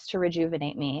and helps to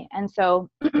rejuvenate me. And so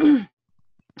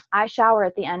I shower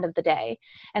at the end of the day,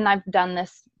 and I've done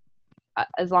this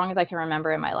as long as I can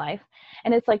remember in my life.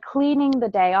 And it's like cleaning the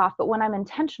day off. But when I'm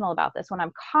intentional about this, when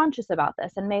I'm conscious about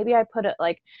this, and maybe I put it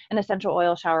like an essential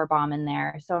oil shower bomb in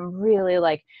there. So I'm really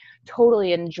like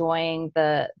totally enjoying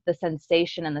the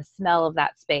sensation and the smell of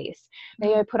that space.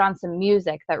 Maybe I put on some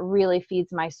music that really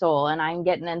feeds my soul and I'm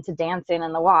getting into dancing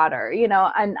in the water,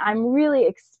 and I'm really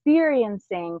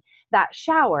experiencing that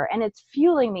shower, and it's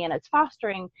fueling me and it's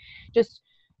fostering just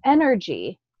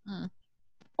energy. Mm.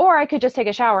 Or I could just take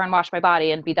a shower and wash my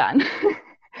body and be done.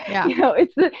 Yeah.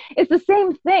 It's the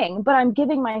same thing, but I'm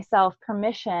giving myself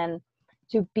permission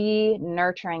to be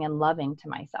nurturing and loving to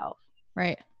myself.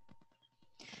 Right.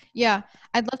 Yeah.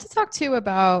 I'd love to talk too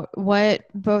about what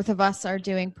both of us are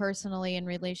doing personally in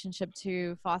relationship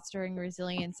to fostering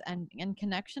resilience and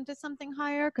connection to something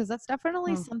higher, because that's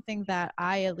definitely something that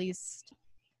I at least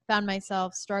found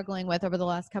myself struggling with over the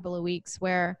last couple of weeks,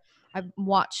 where I'm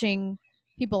watching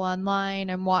people online,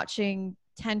 I'm watching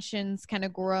tensions kind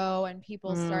of grow and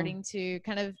people starting to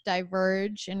kind of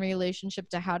diverge in relationship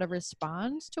to how to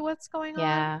respond to what's going on.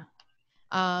 Yeah.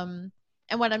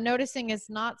 And what I'm noticing is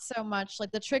not so much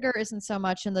like the trigger isn't so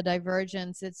much in the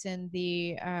divergence, it's in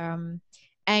the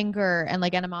anger and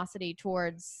like animosity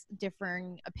towards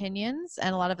differing opinions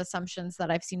and a lot of assumptions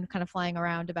that I've seen kind of flying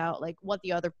around about like what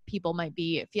the other people might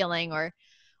be feeling or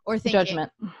thinking.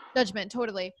 Judgment,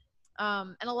 totally.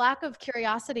 And a lack of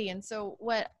curiosity. And so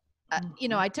what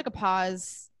I took a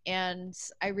pause and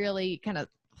I really kind of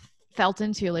felt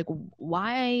into like,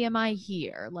 why am I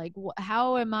here? Like,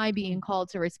 how am I being called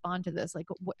to respond to this? Like,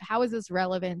 how is this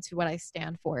relevant to what I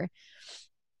stand for?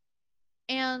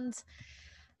 And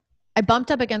I bumped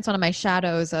up against one of my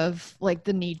shadows of like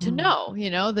the need to know,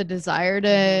 the desire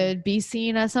to be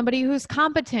seen as somebody who's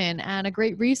competent and a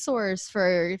great resource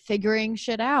for figuring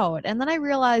shit out. And then I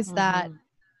realized that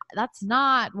that's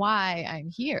not why I'm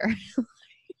here.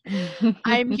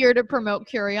 I'm here to promote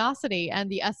curiosity,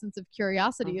 and the essence of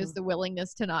curiosity is the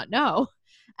willingness to not know.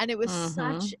 And it was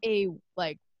such a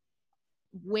like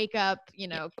wake up,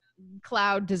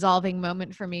 cloud dissolving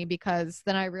moment for me, because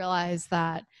then I realized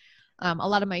that a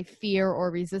lot of my fear or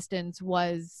resistance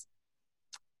was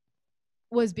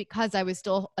because I was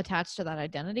still attached to that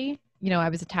identity. I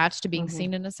was attached to being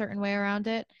seen in a certain way around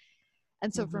it.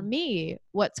 And so for me,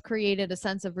 what's created a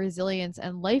sense of resilience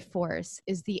and life force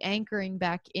is the anchoring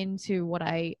back into what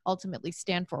I ultimately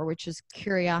stand for, which is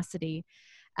curiosity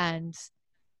and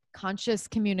conscious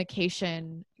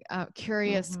communication,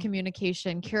 curious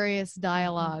communication, curious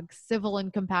dialogue, civil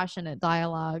and compassionate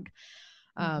dialogue.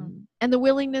 And the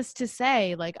willingness to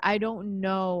say, like, I don't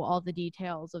know all the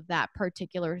details of that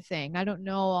particular thing. I don't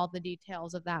know all the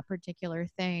details of that particular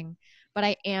thing, but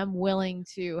I am willing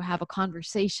to have a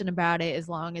conversation about it as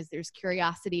long as there's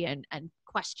curiosity and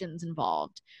questions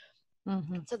involved.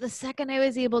 So the second I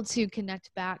was able to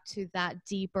connect back to that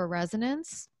deeper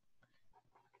resonance,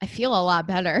 I feel a lot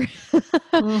better.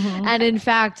 And in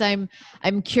fact, I'm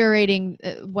curating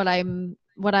what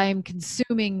I'm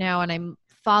consuming now, and I'm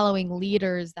following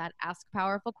leaders that ask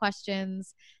powerful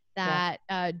questions, that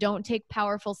don't take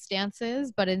powerful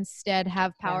stances, but instead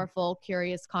have powerful,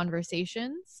 curious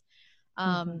conversations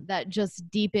that just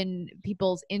deepen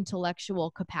people's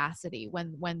intellectual capacity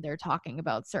when they're talking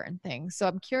about certain things. So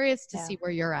I'm curious to see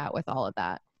where you're at with all of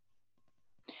that.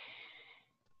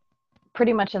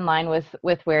 Pretty much in line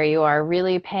with where you are,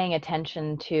 really paying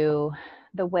attention to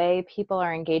the way people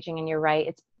are engaging. And you're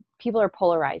right, people are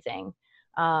polarizing,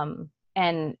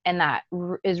 and that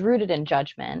is rooted in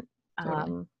judgment.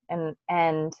 Totally.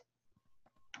 And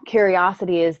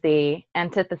curiosity is the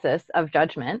antithesis of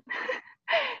judgment.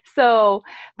 So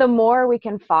the more we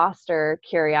can foster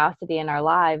curiosity in our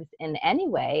lives in any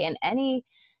way, in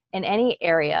any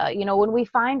area, when we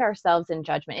find ourselves in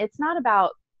judgment, it's not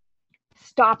about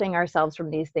stopping ourselves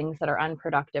from these things that are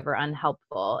unproductive or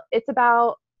unhelpful. It's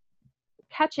about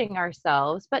catching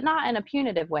ourselves, but not in a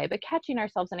punitive way, but catching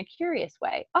ourselves in a curious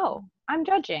way. Oh, I'm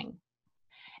judging.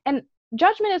 And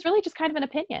judgment is really just kind of an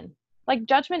opinion. Like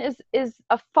judgment is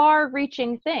a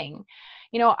far-reaching thing.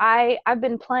 I've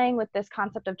been playing with this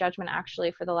concept of judgment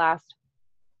actually for the last,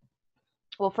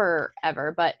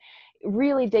 forever, but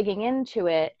really digging into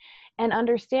it. and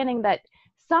understanding that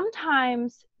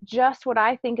sometimes just what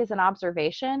I think is an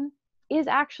observation is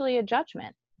actually a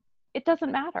judgment. It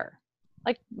doesn't matter.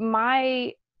 Like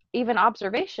my even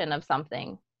observation of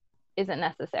something isn't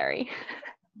necessary.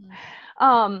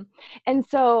 And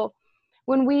so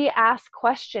when we ask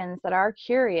questions that are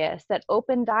curious, that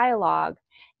open dialogue,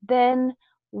 then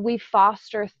we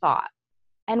foster thought,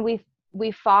 and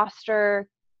we foster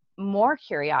more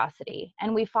curiosity,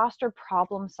 and we foster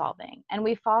problem solving, and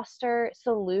we foster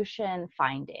solution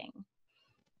finding.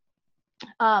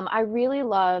 I really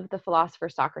love the philosopher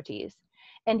Socrates,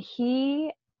 and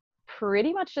he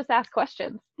pretty much just asked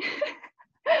questions.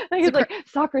 He's like,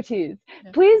 Socrates,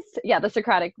 please, the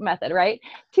Socratic method, right?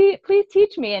 Please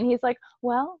teach me. And he's like,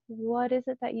 well, what is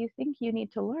it that you think you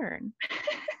need to learn?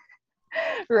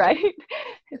 Right?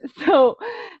 So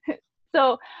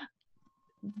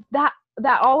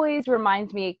that always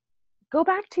reminds me, go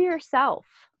back to yourself.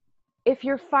 If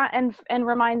you're and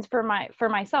reminds for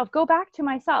myself, go back to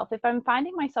myself. If I'm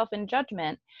finding myself in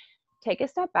judgment, take a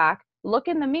step back, look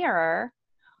in the mirror.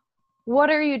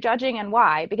 What are you judging and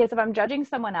why? Because if I'm judging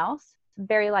someone else,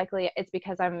 very likely it's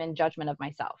because I'm in judgment of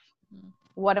myself.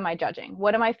 What am I judging?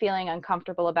 What am I feeling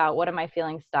uncomfortable about? What am I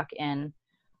feeling stuck in?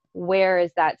 Where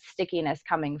is that stickiness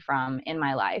coming from in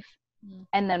my life?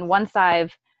 And then once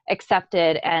I've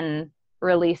accepted and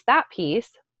released that piece,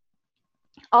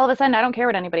 all of a sudden I don't care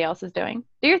what anybody else is doing.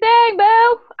 Do your thing,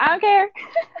 boo. I don't care.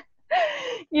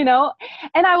 You know,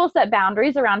 and I will set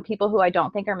boundaries around people who I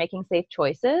don't think are making safe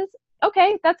choices.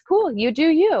 Okay, that's cool. You do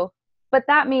you. But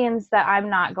that means that I'm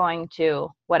not going to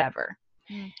whatever.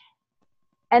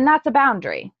 And that's a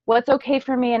boundary. What's okay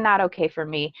for me and not okay for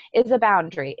me is a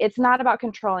boundary. It's not about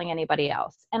controlling anybody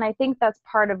else. And I think that's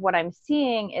part of what I'm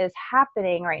seeing is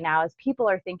happening right now is people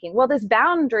are thinking, well, this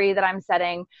boundary that I'm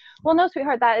setting, well, no,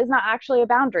 sweetheart, that is not actually a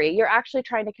boundary. You're actually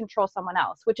trying to control someone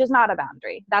else, which is not a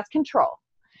boundary. That's control.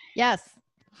 Yes.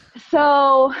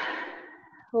 So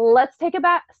let's take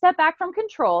a step back from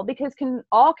control, because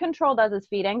all control does is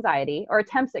feed anxiety, or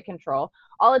attempts at control.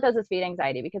 All it does is feed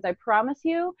anxiety, because I promise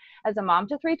you, as a mom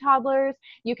to 3 toddlers,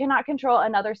 you cannot control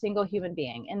another single human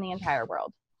being in the entire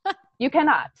world. You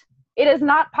cannot. It is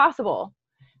not possible.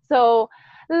 So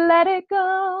let it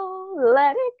go,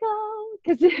 let it go.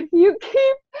 Because if you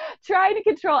keep trying to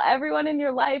control everyone in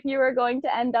your life, you are going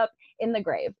to end up in the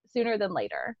grave sooner than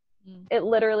later. It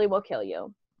literally will kill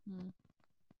you.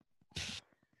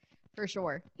 For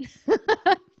sure.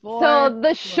 So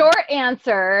the short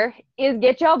answer is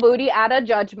get your booty out of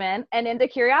judgment and into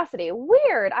curiosity.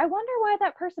 Weird. I wonder why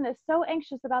that person is so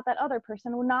anxious about that other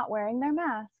person not wearing their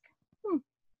mask.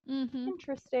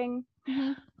 Interesting.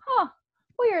 Huh.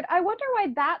 Weird. I wonder why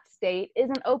that state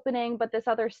isn't opening, but this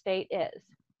other state is.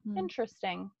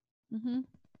 Interesting.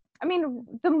 I mean,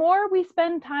 the more we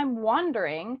spend time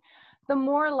wandering, the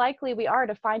more likely we are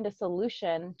to find a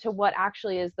solution to what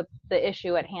actually is the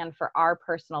issue at hand for our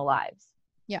personal lives.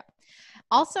 Yeah.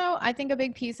 Also, I think a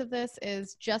big piece of this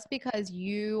is just because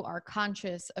you are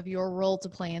conscious of your role to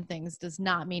play in things does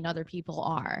not mean other people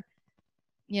are,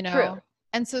 you know? True.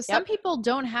 And so some people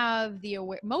don't have the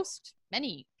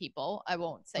many people, I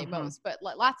won't say most, but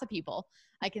lots of people,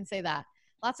 I can say that.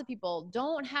 Lots of people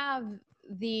don't have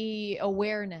the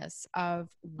awareness of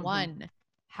 1,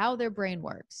 how their brain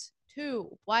works,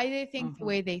 2, why they think the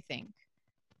way they think.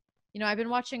 You know, I've been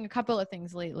watching a couple of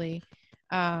things lately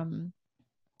on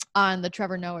the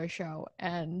Trevor Noah show,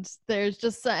 and there's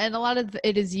just and a lot of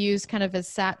it is used kind of as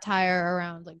satire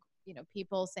around, like, you know,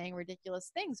 people saying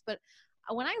ridiculous things. But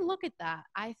when I look at that,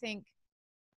 I think,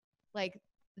 like,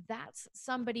 that's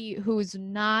somebody who's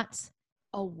not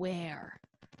aware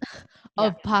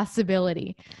of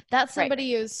possibility. That's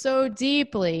somebody who's so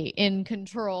deeply in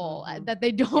control that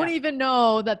they don't even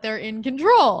know that they're in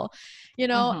control, you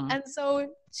know? And so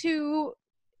to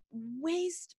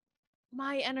waste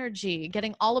my energy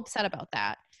getting all upset about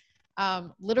that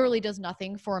literally does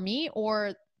nothing for me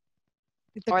or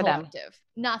the collective. Them.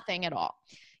 Nothing at all.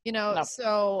 You know, nope.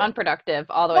 So unproductive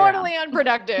all the way around. Totally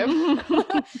unproductive.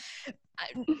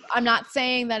 I'm not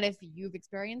saying that if you've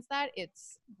experienced that,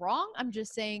 it's wrong. I'm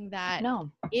just saying that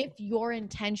if your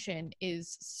intention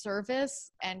is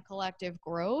service and collective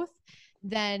growth,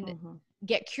 then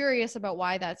get curious about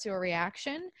why that's your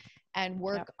reaction and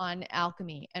work on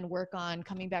alchemy and work on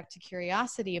coming back to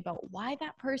curiosity about why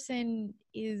that person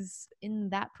is in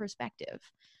that perspective.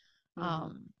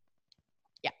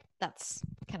 That's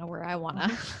kind of where I want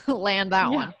to land that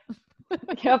one.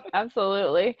 Yep,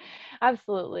 absolutely.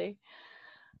 Absolutely.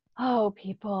 Oh,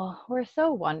 people, we're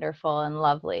so wonderful and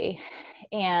lovely.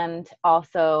 And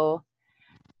also,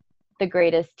 the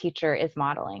greatest teacher is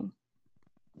modeling.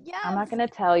 I'm not Yes. going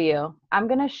to tell you. I'm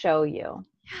going to show you.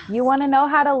 You want to know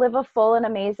how to live a full and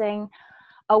amazing,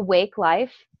 awake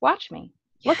life? Watch me.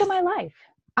 Look at Yes. my life.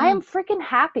 I am freaking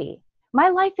happy. My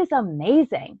life is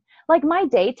amazing. Like my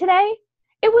day today,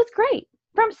 it was great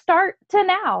from start to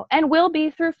now and will be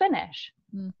through finish.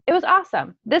 Mm. It was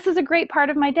awesome. This is a great part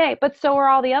of my day, but so are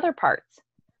all the other parts.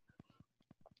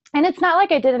 And it's not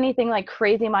like I did anything like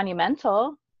crazy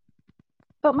monumental,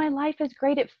 but my life is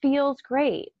great. It feels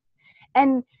great.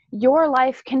 And your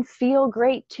life can feel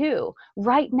great too,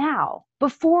 right now,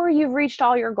 before you've reached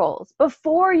all your goals,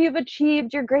 before you've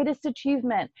achieved your greatest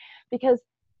achievement. Because,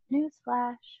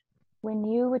 newsflash, when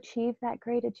you achieve that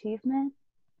great achievement,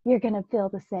 you're going to feel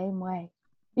the same way.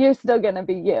 You're still going to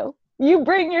be you. You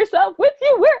bring yourself with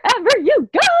you wherever you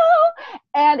go.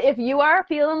 And if you are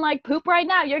feeling like poop right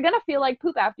now, you're going to feel like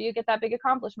poop after you get that big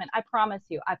accomplishment. I promise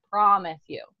you. I promise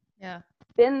you. Yeah.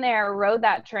 Been there, rode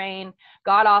that train,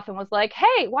 got off and was like,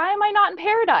 hey, why am I not in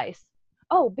paradise?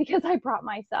 Oh, because I brought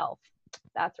myself.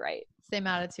 That's right. Same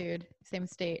attitude, same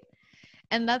state.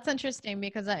 And that's interesting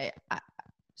because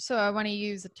so I want to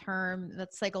use a term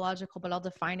that's psychological, but I'll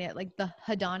define it like the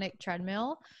hedonic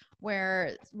treadmill,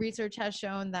 where research has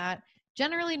shown that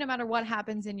generally, no matter what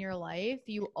happens in your life,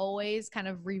 you always kind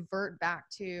of revert back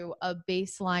to a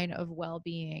baseline of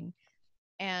well-being.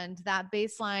 And that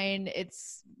baseline,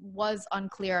 was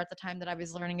unclear at the time that I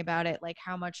was learning about it, like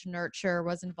how much nurture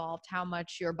was involved, how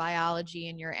much your biology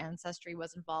and your ancestry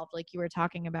was involved, like you were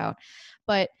talking about.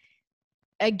 But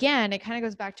again, it kind of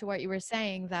goes back to what you were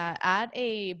saying, that at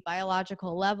a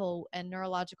biological level and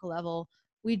neurological level,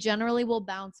 we generally will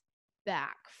bounce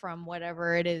back from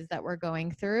whatever it is that we're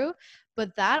going through.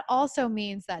 But that also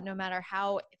means that no matter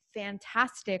how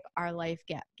fantastic our life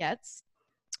gets,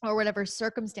 or whatever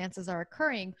circumstances are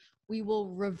occurring, we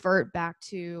will revert back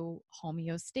to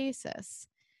homeostasis.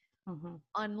 Mm-hmm.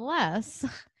 Unless,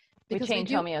 We because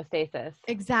change homeostasis.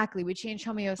 Exactly. We change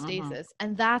homeostasis. Mm-hmm.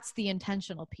 And that's the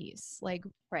intentional piece. Like,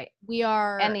 right. We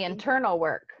are. And the internal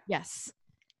work. Yes,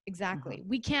 exactly. Mm-hmm.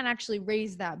 We can't actually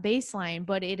raise that baseline,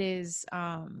 but it is,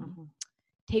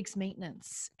 takes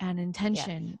maintenance and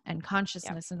intention and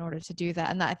consciousness in order to do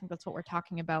that. And I think that's what we're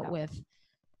talking about with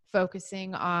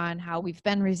focusing on how we've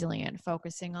been resilient,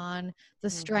 focusing on the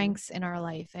strengths in our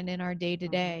life and in our day to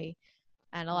day.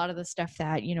 And a lot of the stuff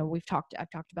that, I've talked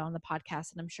about on the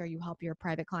podcast, and I'm sure you help your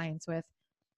private clients with.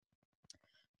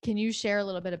 Can you share a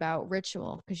little bit about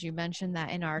ritual? Because you mentioned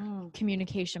that in our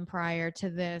communication prior to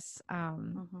this,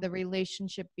 the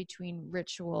relationship between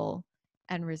ritual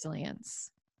and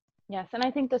resilience. Yes, and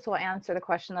I think this will answer the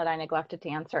question that I neglected to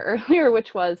answer earlier,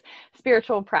 which was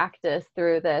spiritual practice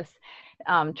through this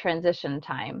transition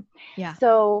time. Yeah.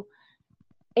 So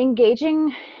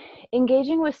engaging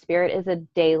with spirit is a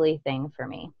daily thing for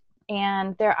me.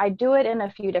 And I do it in a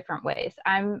few different ways.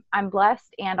 I'm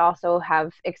blessed and also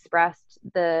have expressed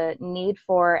the need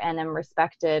for and am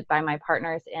respected by my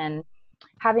partners in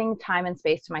having time and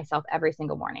space to myself every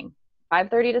single morning.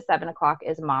 5:30 to 7 o'clock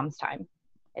is mom's time.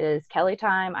 It is Kelley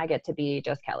time. I get to be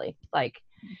just Kelley.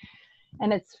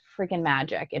 And it's freaking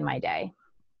magic in my day.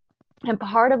 And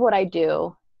part of what I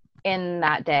do in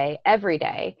that day, every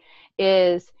day,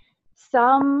 is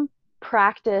some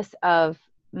practice of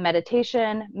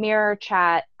meditation, mirror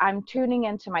chat. I'm tuning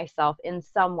into myself in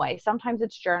some way. Sometimes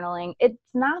it's journaling. It's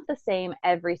not the same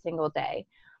every single day.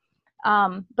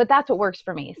 But that's what works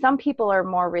for me. Some people are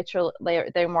more ritual,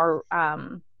 they're more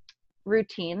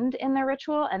routined in their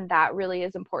ritual, and that really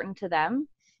is important to them.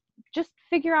 Just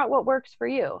figure out what works for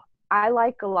you. I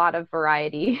like a lot of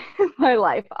variety in my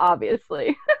life,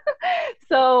 obviously.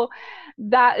 So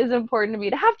that is important to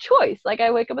me, to have choice. Like I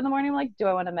wake up in the morning, I'm like, do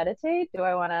I want to meditate? Do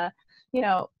I want to,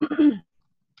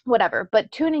 whatever,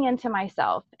 but tuning into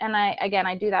myself. And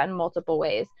I do that in multiple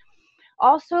ways.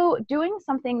 Also doing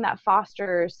something that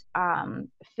fosters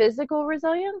physical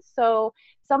resilience. So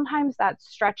sometimes that's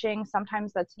stretching,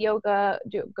 sometimes that's yoga,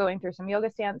 going through some yoga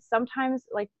stance. Sometimes,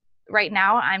 like right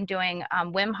now, I'm doing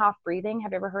Wim Hof breathing.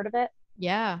 Have you ever heard of it?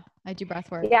 Yeah, I do breath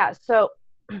work. Yeah. So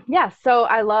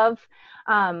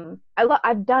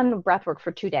I've done breath work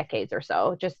for 2 decades or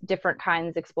so, just different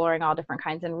kinds, exploring all different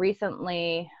kinds. And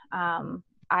recently,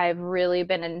 I've really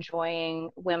been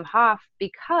enjoying Wim Hof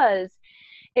because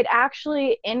it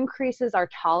actually increases our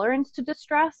tolerance to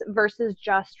distress versus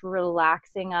just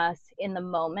relaxing us in the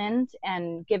moment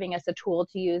and giving us a tool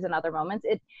to use in other moments.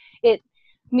 It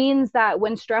means that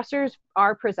when stressors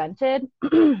are presented,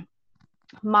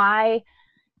 my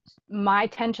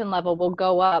tension level will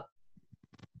go up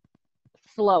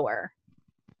slower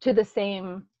to the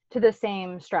same to the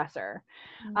same stressor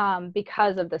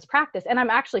because of this practice. And I'm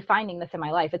actually finding this in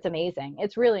my life. It's amazing.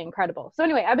 It's really incredible. So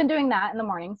anyway, I've been doing that in the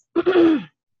mornings.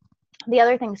 The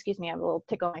other thing, excuse me, I have a little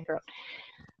tickle in my throat.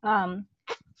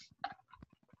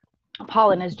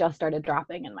 Pollen has just started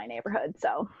dropping in my neighborhood.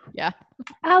 So yeah,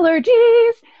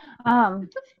 allergies.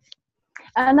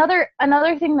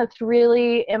 Another thing that's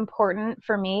really important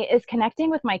for me is connecting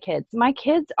with my kids. My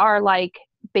kids are like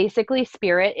basically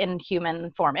spirit in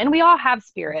human form. And we all have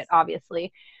spirit,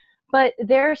 obviously. But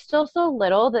they're still so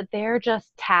little that they're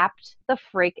just tapped the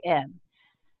freak in.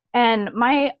 And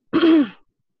my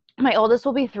my oldest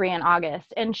will be 3 in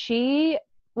August, and she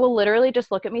will literally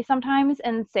just look at me sometimes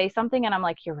and say something, and I'm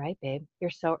like, "You're right, babe.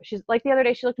 She's like, the other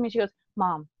day she looked at me, she goes,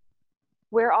 "Mom,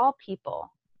 we're all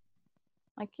people."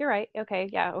 Like, "You're right. Okay,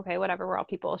 yeah, okay, whatever, we're all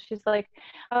people." She's like,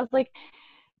 I was like,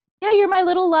 "Yeah, you're my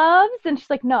little loves." And she's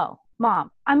like, "No, Mom,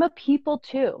 I'm a people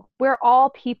too. We're all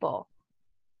people."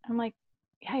 I'm like,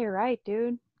 "Yeah, you're right,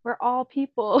 dude. We're all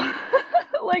people."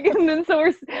 Like, and then so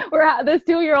we're this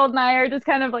 2-year-old and I are just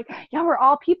kind of like, yeah, we're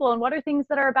all people. And what are things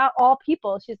that are about all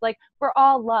people? She's like, we're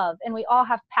all love and we all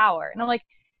have power. And I'm like,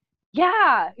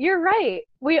 yeah, you're right.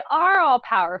 We are all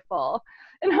powerful.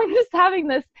 And I'm just having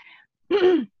this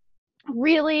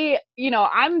really,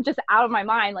 I'm just out of my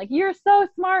mind. Like, you're so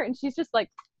smart. And she's just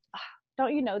like,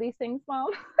 don't you know these things,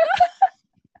 Mom?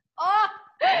 oh.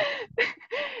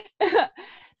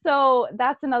 So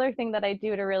that's another thing that I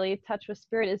do to really touch with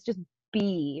spirit is just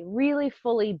really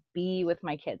fully be with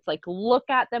my kids. Like, look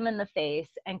at them in the face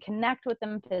and connect with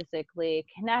them physically,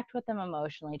 connect with them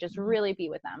emotionally, just really be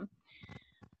with them.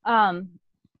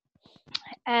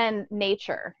 And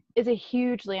nature is a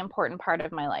hugely important part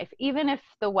of my life. Even if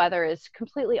the weather is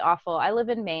completely awful, I live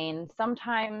in Maine.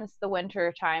 Sometimes the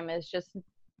winter time is just,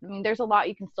 there's a lot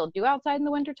you can still do outside in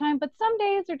the winter time, but some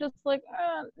days are just like,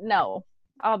 no,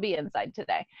 I'll be inside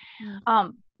today.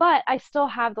 But I still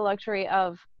have the luxury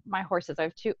of my horses.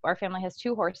 Our family has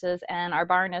 2 horses, and our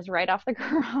barn is right off the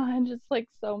garage. It's like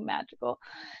so magical.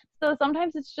 So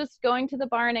sometimes it's just going to the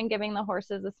barn and giving the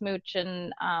horses a smooch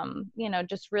and,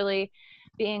 just really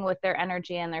being with their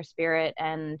energy and their spirit.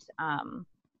 And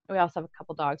we also have a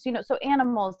couple dogs, so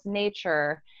animals,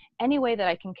 nature, any way that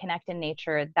I can connect in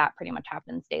nature, that pretty much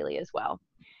happens daily as well.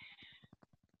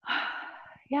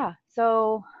 Yeah.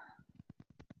 So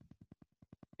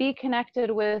be connected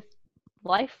with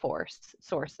life force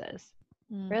sources,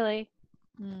 really.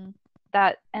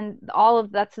 That, and all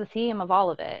of that's the theme of all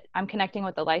of it. I'm connecting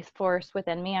with the life force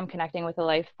within me. I'm connecting with the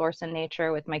life force in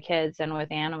nature, with my kids and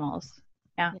with animals.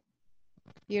 Yeah.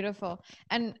 Beautiful.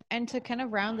 And to kind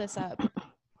of round this up,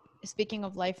 speaking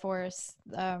of life force,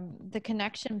 the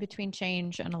connection between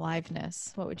change and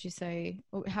aliveness, what would you say?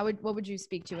 What would you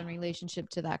speak to in relationship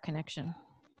to that connection?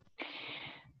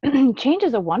 Change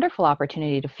is a wonderful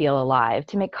opportunity to feel alive,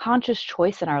 to make conscious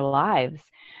choice in our lives.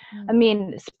 I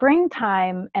mean,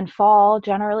 springtime and fall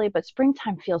generally, but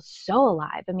springtime feels so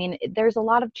alive. I mean, there's a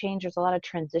lot of change, there's a lot of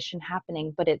transition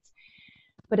happening, but it's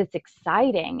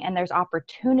exciting, and there's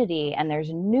opportunity and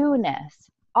there's newness.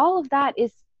 All of that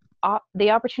is the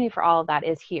opportunity for all of that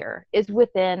is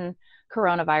within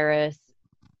coronavirus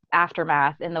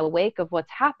aftermath. In the wake of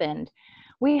what's happened,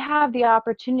 we have the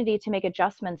opportunity to make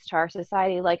adjustments to our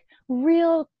society, like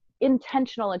real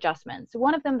intentional adjustments.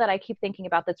 One of them that I keep thinking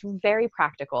about that's very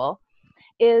practical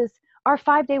is our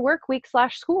 5-day work week /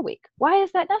 school week. Why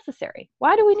is that necessary?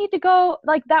 Why do we need to go?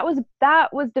 Like, that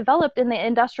was developed in the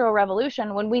Industrial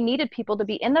Revolution when we needed people to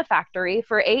be in the factory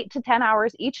for 8 to 10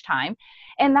 hours each time.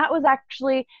 And that was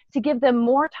actually to give them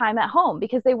more time at home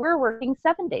because they were working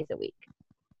 7 days a week.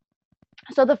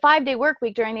 So the 5-day work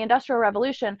week during the Industrial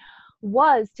Revolution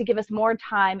was to give us more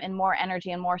time and more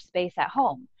energy and more space at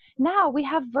home. Now we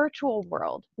have virtual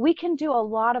world. We can do a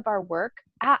lot of our work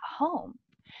at home.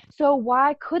 So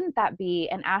why couldn't that be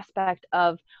an aspect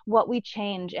of what we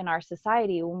change in our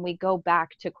society when we go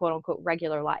back to quote unquote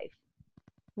regular life,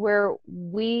 where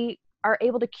we are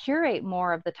able to curate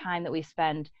more of the time that we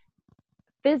spend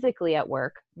physically at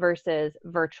work versus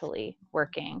virtually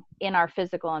working in our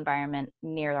physical environment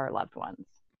near our loved ones?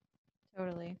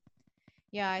 Totally.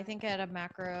 Yeah, I think at a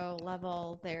macro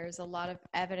level, there's a lot of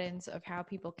evidence of how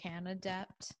people can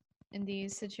adapt in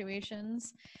these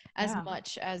situations, as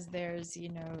much as there's,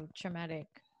 traumatic,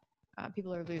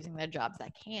 people are losing their jobs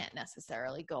that can't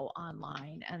necessarily go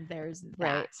online. And there's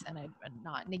that, and I'm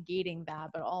not negating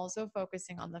that, but also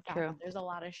focusing on the fact that there's a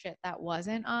lot of shit that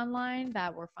wasn't online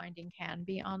that we're finding can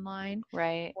be online,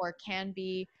 or can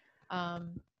be,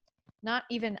 not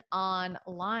even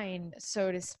online,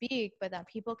 so to speak, but that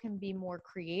people can be more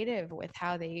creative with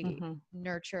how they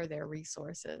nurture their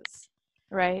resources.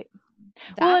 Right.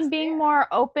 Well, That's and being more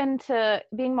open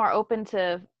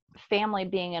to family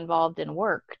being involved in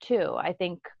work too, I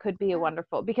think could be a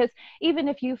wonderful, because even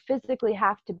if you physically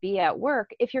have to be at work,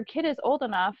 if your kid is old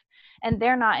enough and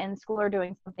they're not in school or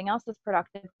doing something else that's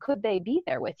productive, could they be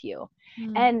there with you?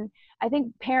 And I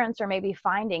think parents are maybe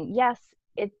finding, yes,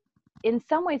 it in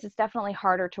some ways it's definitely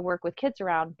harder to work with kids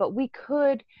around, but we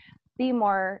could be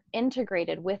more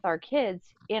integrated with our kids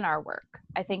in our work.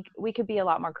 I think we could be a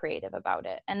lot more creative about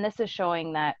it. And this is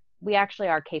showing that we actually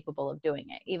are capable of doing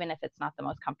it, even if it's not the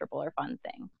most comfortable or fun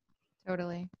thing.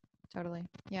 Totally.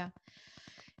 Yeah.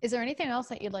 Is there anything else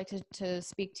that you'd like to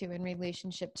speak to in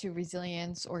relationship to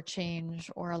resilience or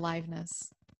change or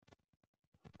aliveness?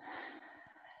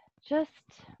 Just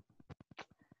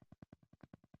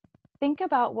think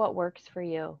about what works for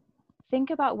you. Think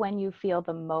about when you feel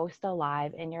the most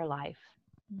alive in your life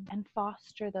and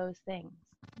foster those things.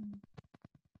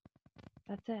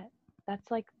 That's it. That's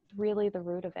like really the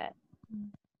root of it.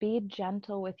 Be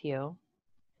gentle with you,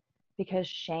 because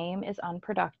shame is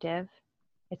unproductive.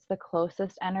 It's the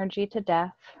closest energy to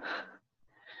death.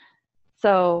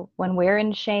 So when we're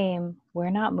in shame, we're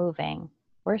not moving.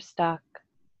 We're stuck.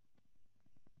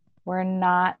 We're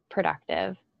not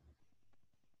productive.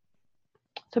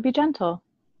 So be gentle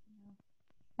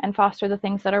and foster the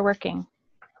things that are working.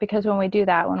 Because when we do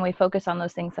that, when we focus on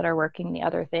those things that are working, the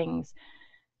other things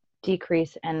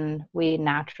decrease, and we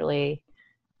naturally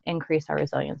increase our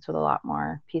resilience with a lot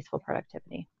more peaceful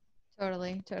productivity.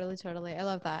 Totally. I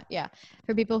love that. Yeah.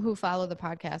 For people who follow the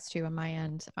podcast too on my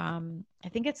end, I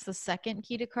think it's the second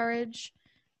key to courage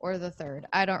or the third.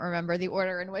 I don't remember the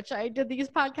order in which I did these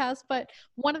podcasts, but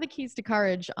one of the keys to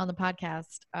courage on the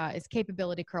podcast is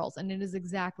capability curls. And it is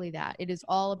exactly that. It is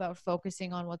all about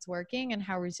focusing on what's working and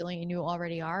how resilient you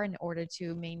already are in order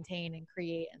to maintain and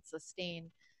create and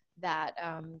sustain that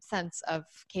sense of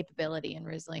capability and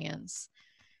resilience.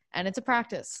 And it's a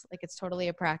practice. Like, it's totally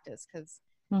a practice, because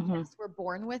yes, we're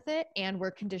born with it and we're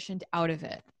conditioned out of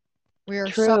it. We are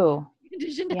so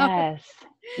conditioned out of it.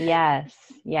 Yes.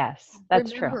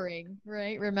 That's remembering, true.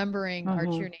 Right? Remembering our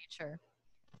true nature.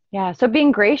 Yeah. So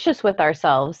being gracious with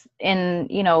ourselves in,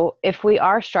 if we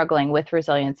are struggling with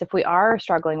resilience, if we are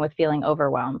struggling with feeling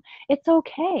overwhelmed, it's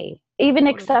okay. Even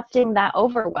accepting that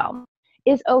overwhelm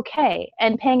is okay.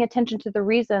 And paying attention to the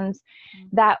reasons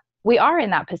that we are in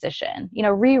that position,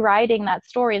 rewriting that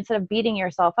story instead of beating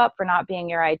yourself up for not being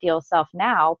your ideal self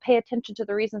now. Pay attention to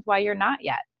the reasons why you're not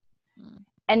yet.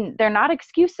 And they're not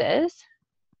excuses.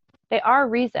 They are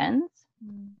reasons.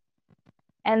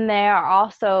 And they are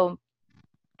also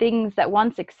things that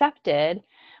once accepted,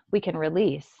 we can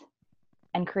release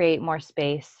and create more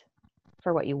space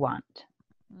for what you want.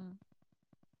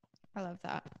 I love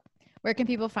that. Where can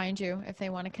people find you if they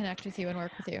want to connect with you and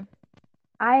work with you?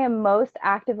 I am most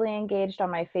actively engaged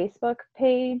on my Facebook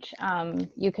page.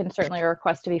 You can certainly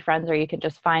request to be friends, or you can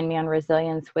just find me on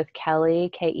Resilience with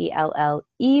Kelley, Kelley.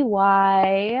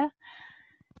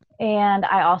 And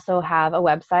I also have a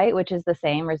website, which is the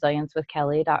same,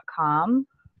 resiliencewithkelley.com.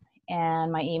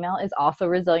 And my email is also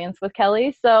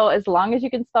resiliencewithkelley. So as long as you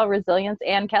can spell resilience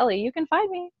and Kelley, you can find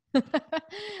me.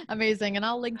 Amazing. And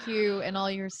I'll link you and all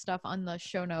your stuff on the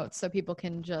show notes so people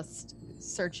can just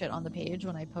search it on the page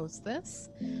when I post this.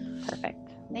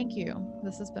 Perfect. Thank you.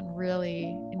 This has been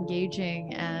really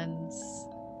engaging and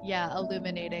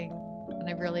illuminating. And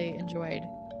I've really enjoyed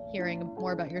hearing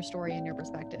more about your story and your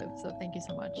perspective. So thank you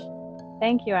so much.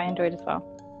 Thank you. I enjoyed as well.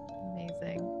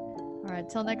 Amazing. All right.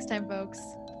 Till next time, folks.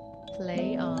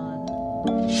 Play on.